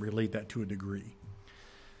about doesn't relate that to a degree.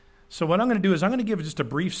 So what I'm going to do is I'm going to give just a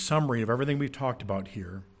brief summary of everything we've talked about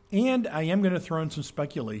here. And I am going to throw in some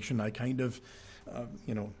speculation. I kind of,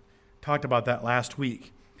 talked about that last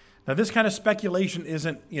week. Now, this kind of speculation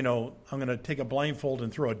isn't, I'm going to take a blindfold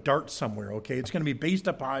and throw a dart somewhere, okay? It's going to be based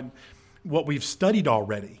upon what we've studied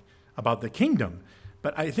already about the kingdom.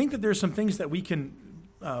 But I think that there's some things that we can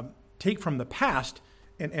take from the past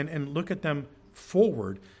and look at them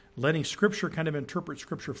forward, letting Scripture kind of interpret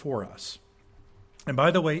Scripture for us. And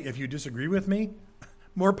by the way, if you disagree with me,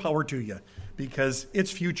 more power to you, because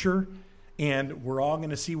it's future, and we're all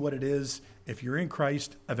going to see what it is if you're in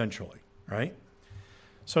Christ eventually, right?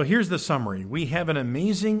 So here's the summary. We have an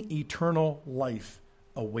amazing eternal life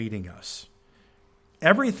awaiting us.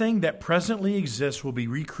 Everything that presently exists will be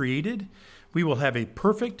recreated. We will have a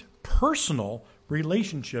perfect personal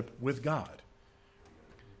relationship with God.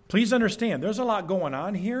 Please understand, there's a lot going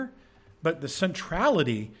on here, but the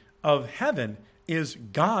centrality of heaven is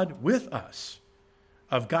God with us,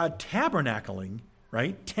 of God tabernacling,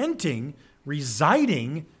 right? Tenting,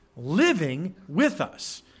 residing, living with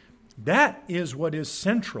us. That is what is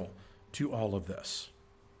central to all of this.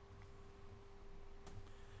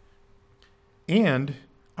 And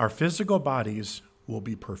our physical bodies will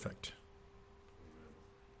be perfect.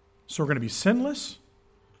 So we're going to be sinless,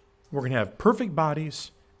 we're going to have perfect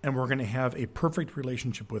bodies, and we're going to have a perfect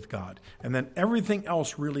relationship with God. And then everything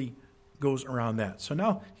else really goes around that. So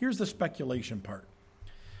now here's the speculation part.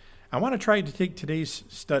 I want to try to take today's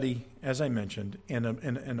study, as I mentioned, and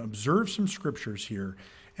observe some scriptures here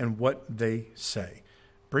and what they say.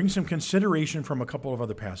 Bring some consideration from a couple of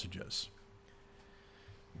other passages.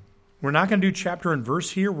 We're not going to do chapter and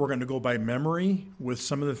verse here. We're going to go by memory with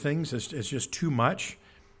some of the things. It's just too much.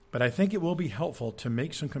 But I think it will be helpful to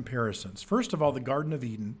make some comparisons. First of all, the Garden of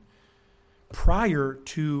Eden prior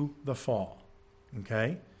to the fall.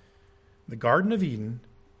 Okay? The Garden of Eden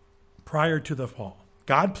prior to the fall.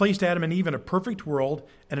 God placed Adam and Eve in a perfect world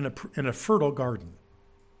and in a fertile garden.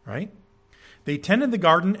 Right? They tended the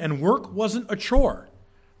garden and work wasn't a chore.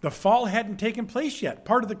 The fall hadn't taken place yet.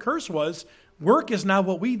 Part of the curse was work is now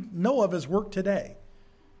what we know of as work today.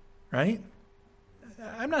 Right?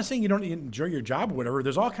 I'm not saying you don't enjoy your job or whatever.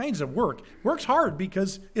 There's all kinds of work. Work's hard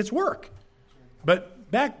because it's work. But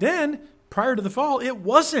back then, prior to the fall, it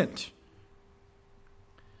wasn't.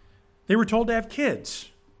 They were told to have kids.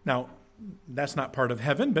 Now, that's not part of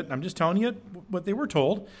heaven, but I'm just telling you what they were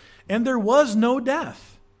told. And there was no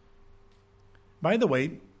death. By the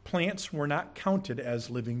way, plants were not counted as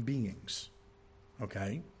living beings.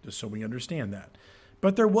 Okay? Just so we understand that.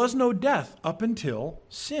 But there was no death up until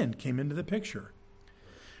sin came into the picture.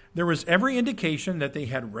 There was every indication that they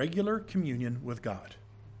had regular communion with God.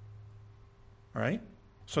 All right?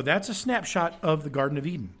 So that's a snapshot of the Garden of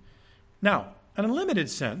Eden. Now, in a limited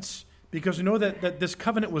sense, because we know that this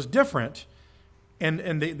covenant was different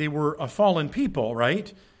and they were a fallen people,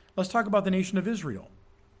 right? Let's talk about the nation of Israel.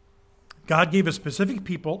 God gave a specific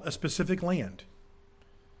people a specific land.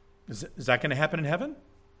 Is that going to happen in heaven?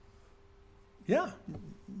 Yeah.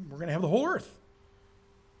 We're going to have the whole earth.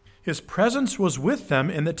 His presence was with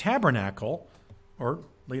them in the tabernacle, or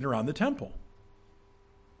later on the temple.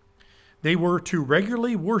 They were to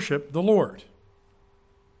regularly worship the Lord.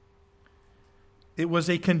 It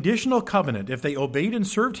was a conditional covenant. If they obeyed and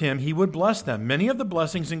served him, he would bless them. Many of the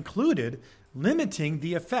blessings included limiting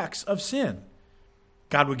the effects of sin.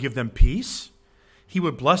 God would give them peace. He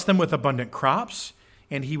would bless them with abundant crops,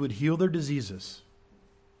 and he would heal their diseases.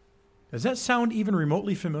 Does that sound even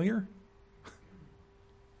remotely familiar?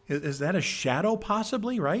 Is that a shadow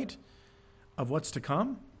possibly, right, of what's to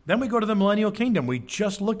come? Then we go to the millennial kingdom. We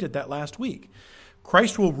just looked at that last week.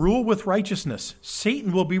 Christ will rule with righteousness.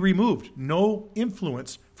 Satan will be removed. No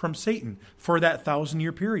influence from Satan for that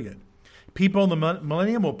 1,000-year period. People in the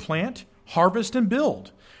millennium will plant, harvest, and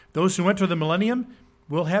build. Those who enter the millennium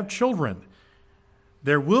will have children.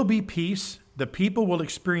 There will be peace. The people will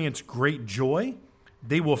experience great joy.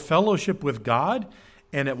 They will fellowship with God.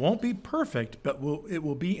 And it won't be perfect, but it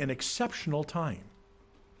will be an exceptional time.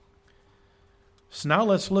 So now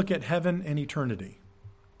let's look at heaven and eternity.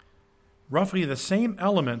 Roughly the same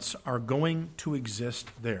elements are going to exist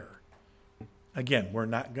there. Again, we're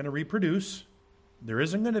not going to reproduce. There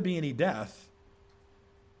isn't going to be any death,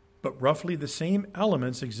 but roughly the same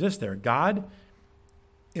elements exist there. God,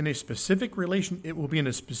 in a specific relation, it will be in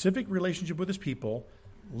a specific relationship with his people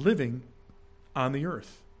living on the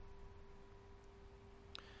earth.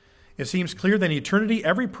 It seems clear that in eternity,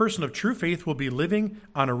 every person of true faith will be living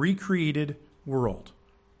on a recreated world.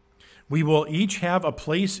 We will each have a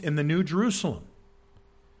place in the New Jerusalem.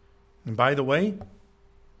 And by the way,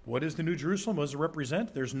 what is the New Jerusalem? What does it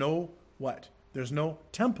represent? There's no what? There's no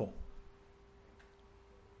temple.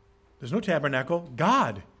 There's no tabernacle.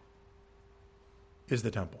 God is the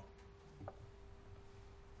temple.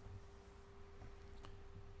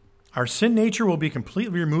 Our sin nature will be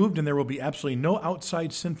completely removed, and there will be absolutely no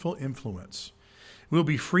outside sinful influence. We'll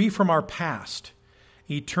be free from our past.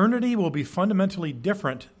 Eternity will be fundamentally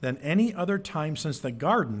different than any other time since the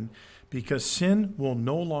garden, because sin will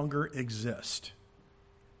no longer exist.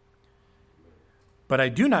 But I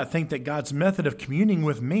do not think that God's method of communing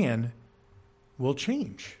with man will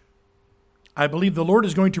change. I believe the Lord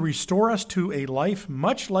is going to restore us to a life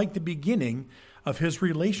much like the beginning of his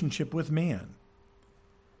relationship with man.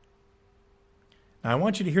 Now, I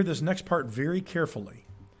want you to hear this next part very carefully.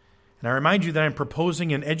 And I remind you that I'm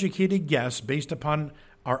proposing an educated guess based upon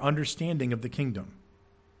our understanding of the kingdom.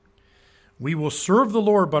 We will serve the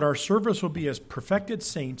Lord, but our service will be as perfected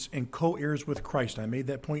saints and co-heirs with Christ. I made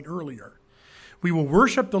that point earlier. We will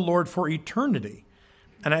worship the Lord for eternity,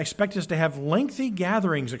 and I expect us to have lengthy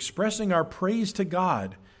gatherings expressing our praise to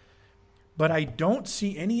God, but I don't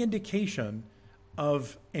see any indication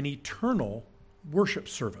of an eternal worship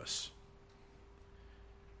service.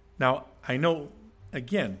 Now, I know,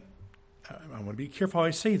 again, I want to be careful how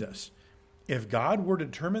I say this. If God were to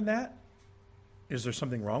determine that, is there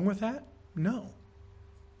something wrong with that? No.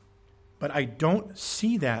 But I don't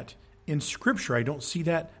see that in Scripture. I don't see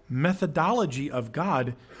that methodology of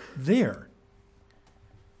God there.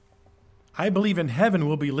 I believe in heaven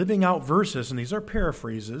we'll be living out verses, and these are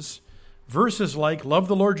paraphrases, verses like, love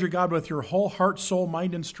the Lord your God with your whole heart, soul,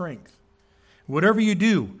 mind, and strength. Whatever you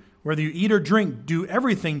do, whether you eat or drink, do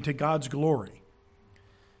everything to God's glory.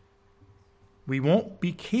 We won't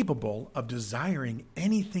be capable of desiring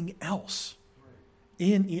anything else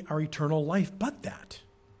in our eternal life but that.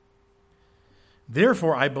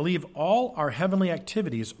 Therefore, I believe all our heavenly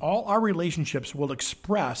activities, all our relationships will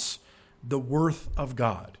express the worth of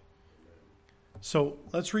God. So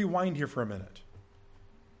let's rewind here for a minute.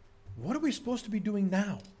 What are we supposed to be doing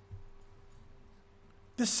now?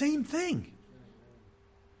 The same thing.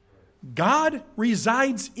 God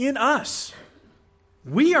resides in us.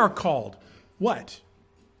 We are called what?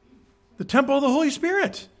 The temple of the Holy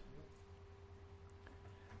Spirit.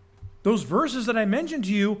 Those verses that I mentioned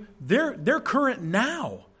to you, they're current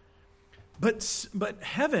now. But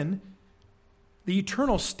heaven, the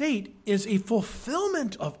eternal state, is a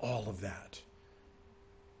fulfillment of all of that.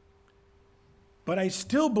 But I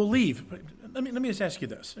still believe, let me just ask you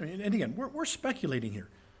this. And again, we're speculating here.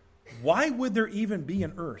 Why would there even be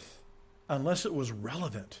an earth unless it was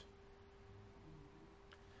relevant?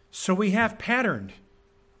 So we have patterned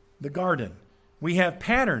the garden. We have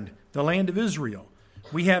patterned the land of Israel.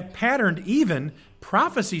 We have patterned even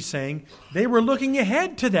prophecy saying they were looking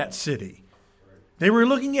ahead to that city. They were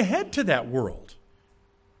looking ahead to that world.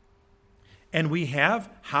 And we have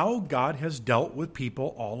how God has dealt with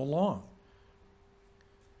people all along.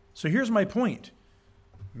 So here's my point.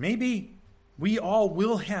 Maybe we all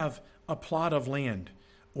will have a plot of land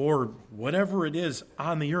or whatever it is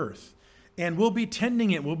on the earth, and we'll be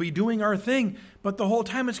tending it, we'll be doing our thing, but the whole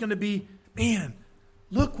time it's going to be, man,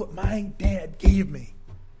 look what my dad gave me.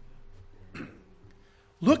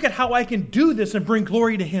 Look at how I can do this and bring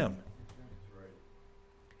glory to him.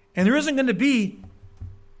 And there isn't going to be,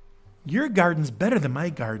 your garden's better than my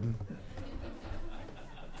garden.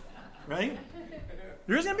 Right?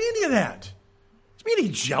 There isn't going to be any of that. There's going to be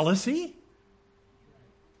any jealousy.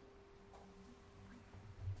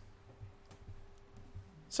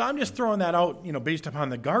 So I'm just throwing that out, based upon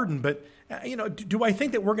the garden. But, do I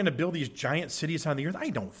think that we're going to build these giant cities on the earth? I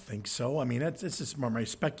don't think so. I mean, it's just where my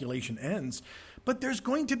speculation ends. But there's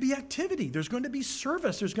going to be activity. There's going to be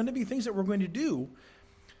service. There's going to be things that we're going to do.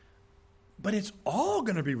 But it's all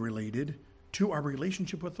going to be related to our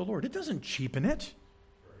relationship with the Lord. It doesn't cheapen it.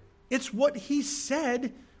 It's what he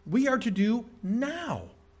said we are to do now.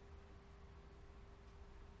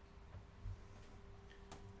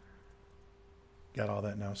 Got all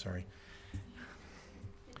that now? Sorry.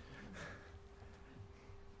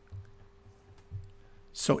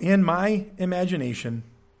 So in my imagination,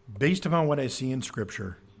 based upon what I see in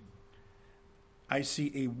Scripture, I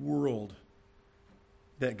see a world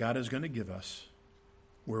that God is going to give us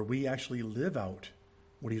where we actually live out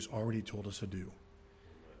what he's already told us to do.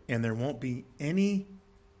 And there won't be any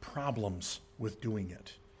problems with doing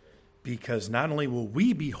it, because not only will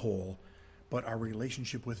we be whole, but our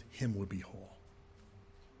relationship with him will be whole.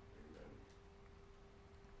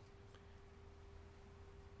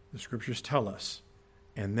 The scriptures tell us,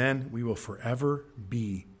 and then we will forever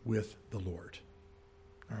be with the Lord.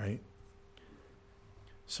 All right?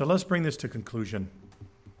 So let's bring this to conclusion.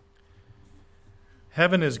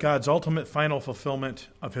 Heaven is God's ultimate final fulfillment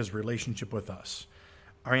of his relationship with us.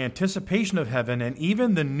 Our anticipation of heaven and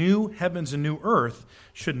even the new heavens and new earth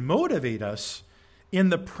should motivate us in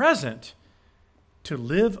the present to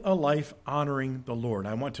live a life honoring the Lord.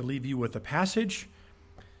 I want to leave you with a passage.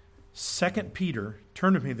 2 Peter,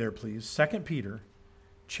 turn with me there, please. 2 Peter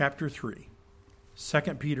chapter 3. 2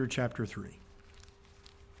 Peter chapter 3.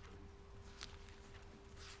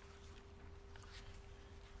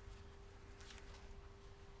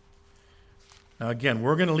 Now again,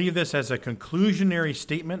 we're going to leave this as a conclusionary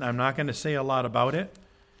statement. I'm not going to say a lot about it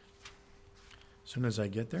as soon as I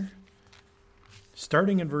get there.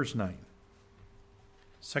 Starting in verse 9.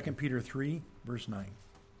 2 Peter 3, verse 9.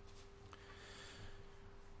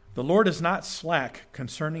 The Lord is not slack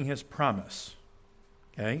concerning his promise.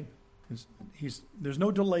 Okay? There's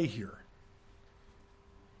no delay here,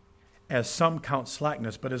 as some count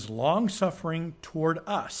slackness, but is long-suffering toward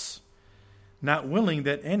us, not willing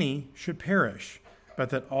that any should perish, but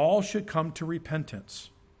that all should come to repentance.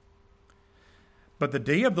 But the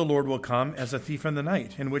day of the Lord will come as a thief in the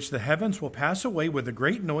night, in which the heavens will pass away with a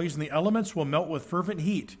great noise, and the elements will melt with fervent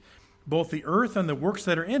heat. Both the earth and the works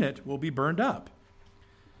that are in it will be burned up.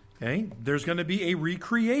 Okay? There's going to be a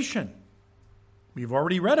recreation. We've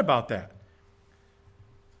already read about that.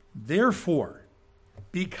 Therefore,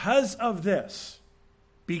 because of this,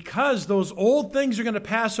 because those old things are going to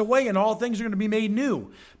pass away and all things are going to be made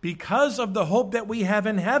new, because of the hope that we have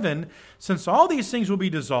in heaven, since all these things will be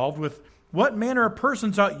dissolved, with what manner of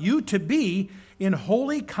persons ought you to be in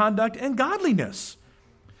holy conduct and godliness,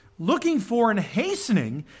 looking for and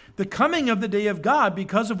hastening the coming of the day of God,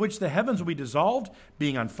 because of which the heavens will be dissolved,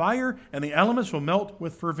 being on fire, and the elements will melt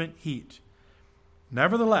with fervent heat.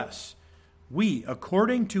 Nevertheless, we,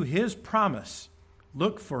 according to his promise,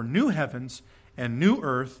 look for new heavens and new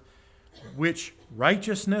earth, in which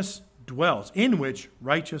righteousness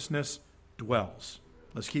dwells.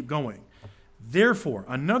 Let's keep going. Therefore,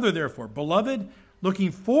 beloved,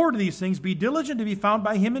 looking forward to these things, be diligent to be found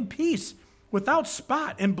by him in peace, without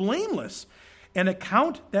spot and blameless, and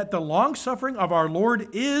account that the long-suffering of our Lord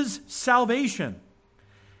is salvation,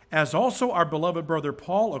 as also our beloved brother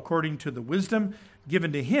Paul, according to the wisdom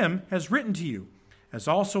given to him, has written to you, as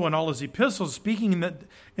also in all his epistles, speaking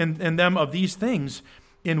in them of these things,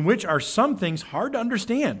 in which are some things hard to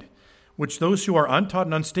understand, which those who are untaught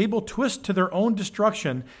and unstable twist to their own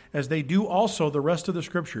destruction, as they do also the rest of the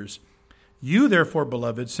Scriptures. You, therefore,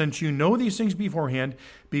 beloved, since you know these things beforehand,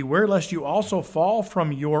 beware lest you also fall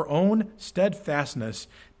from your own steadfastness,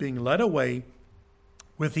 being led away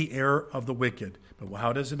with the error of the wicked. But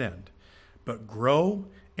how does it end? But grow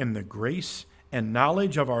in the grace and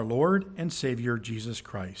knowledge of our Lord and Savior, Jesus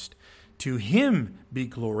Christ. To him be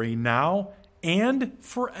glory now and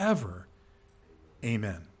forever.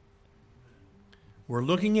 Amen. We're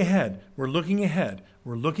looking ahead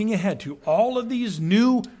to all of these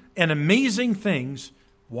new and amazing things.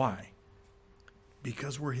 Why?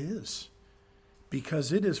 Because we're his.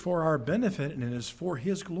 Because it is for our benefit and it is for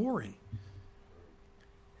his glory.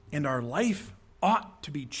 And our life ought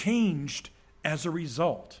to be changed as a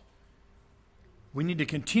result. We need to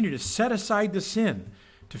continue to set aside the sin,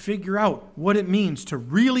 to figure out what it means to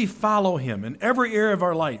really follow him in every area of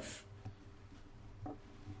our life.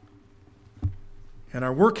 In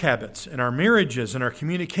our work habits, in our marriages, in our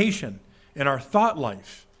communication, in our thought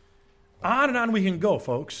life. On and on we can go,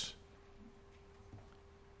 folks.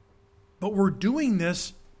 But we're doing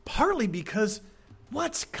this partly because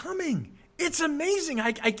what's coming? It's amazing.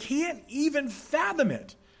 I can't even fathom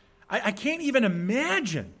it. I can't even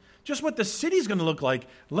imagine just what the city's going to look like,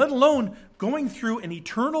 let alone going through an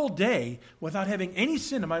eternal day without having any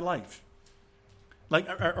sin in my life,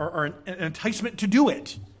 or an enticement to do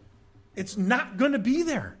it. It's not going to be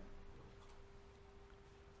there.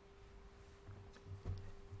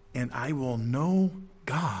 And I will know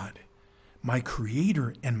God, my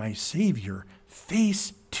Creator and my Savior,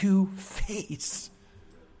 face to face.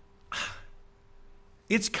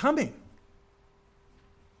 It's coming.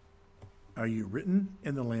 Are you written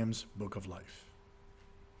in the Lamb's book of life?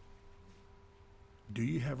 Do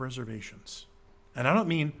you have reservations? And I don't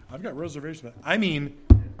mean, I've got reservations. I mean,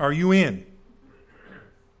 are you in?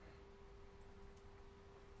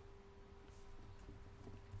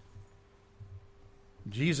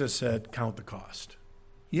 Jesus said, count the cost.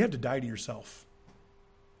 You have to die to yourself.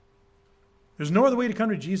 There's no other way to come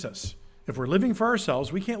to Jesus. If we're living for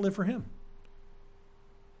ourselves, we can't live for him.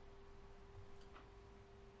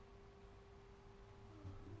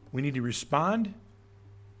 We need to respond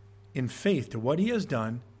in faith to what he has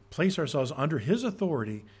done, place ourselves under his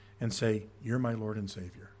authority, and say, you're my Lord and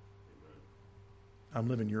Savior. I'm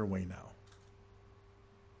living your way now.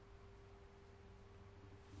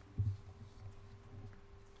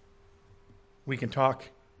 We can talk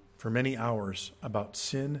for many hours about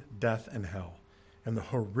sin, death, and hell, and the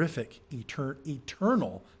horrific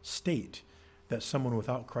eternal state that someone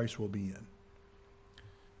without Christ will be in.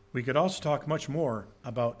 We could also talk much more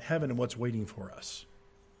about heaven and what's waiting for us.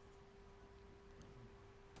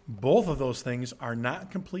 Both of those things are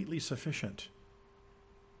not completely sufficient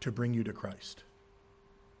to bring you to Christ.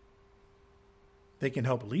 They can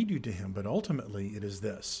help lead you to him, but ultimately it is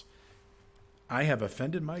this: I have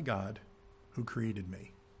offended my God who created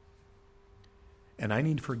me, and I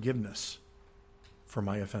need forgiveness for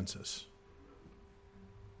my offenses.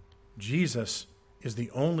 Jesus is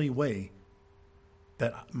the only way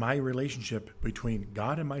that my relationship between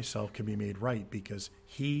God and myself can be made right, because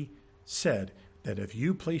he said that if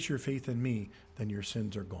you place your faith in me, then your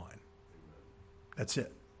sins are gone. That's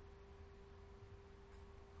it.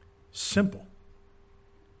 Simple,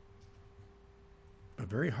 but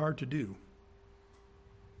very hard to do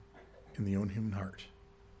in the own human heart,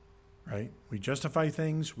 right? We justify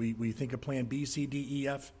things. We think of plan B, C, D, E,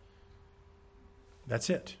 F. That's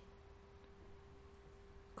it.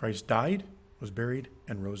 Christ died, was buried,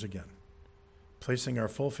 and rose again. Placing our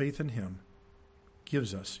full faith in him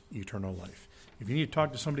gives us eternal life. If you need to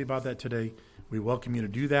talk to somebody about that today, we welcome you to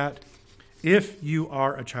do that. If you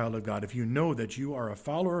are a child of God, if you know that you are a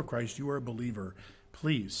follower of Christ, you are a believer,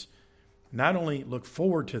 please not only look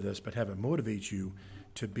forward to this, but have it motivate you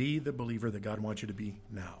to be the believer that God wants you to be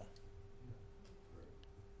now.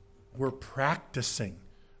 We're practicing.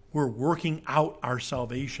 We're working out our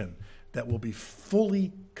salvation that will be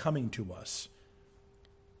fully coming to us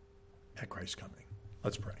at Christ's coming.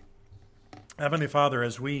 Let's pray. Heavenly Father,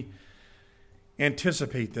 as we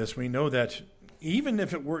anticipate this, we know that even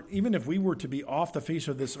if we were to be off the face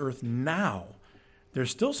of this earth now,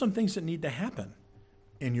 there's still some things that need to happen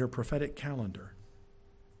in your prophetic calendar.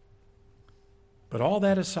 But all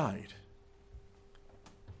that aside,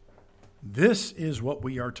 this is what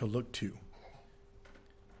we are to look to.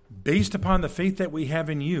 Based upon the faith that we have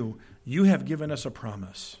in you, you have given us a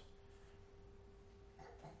promise.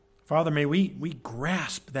 Father, may we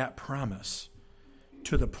grasp that promise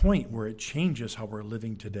to the point where it changes how we're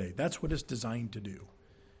living today. That's what it's designed to do.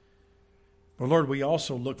 But Lord, we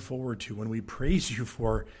also look forward to, when we praise you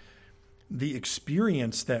for the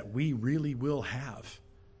experience that we really will have.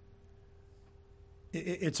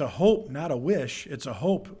 It's a hope, not a wish. It's a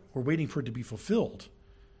hope we're waiting for it to be fulfilled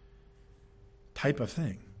type of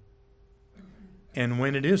thing. And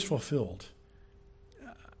when it is fulfilled,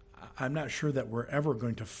 I'm not sure that we're ever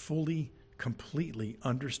going to fully, completely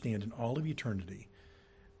understand in all of eternity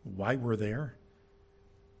why we're there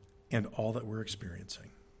and all that we're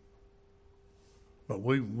experiencing. But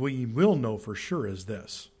we will know for sure is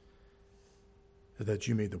this, that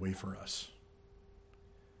you made the way for us.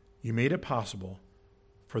 You made it possible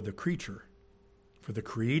for the creature, for the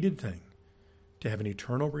created thing, to have an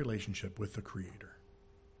eternal relationship with the Creator.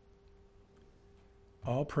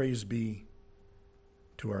 All praise be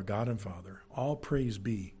to our God and Father. All praise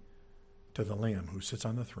be to the Lamb who sits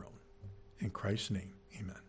on the throne. In Christ's name, amen.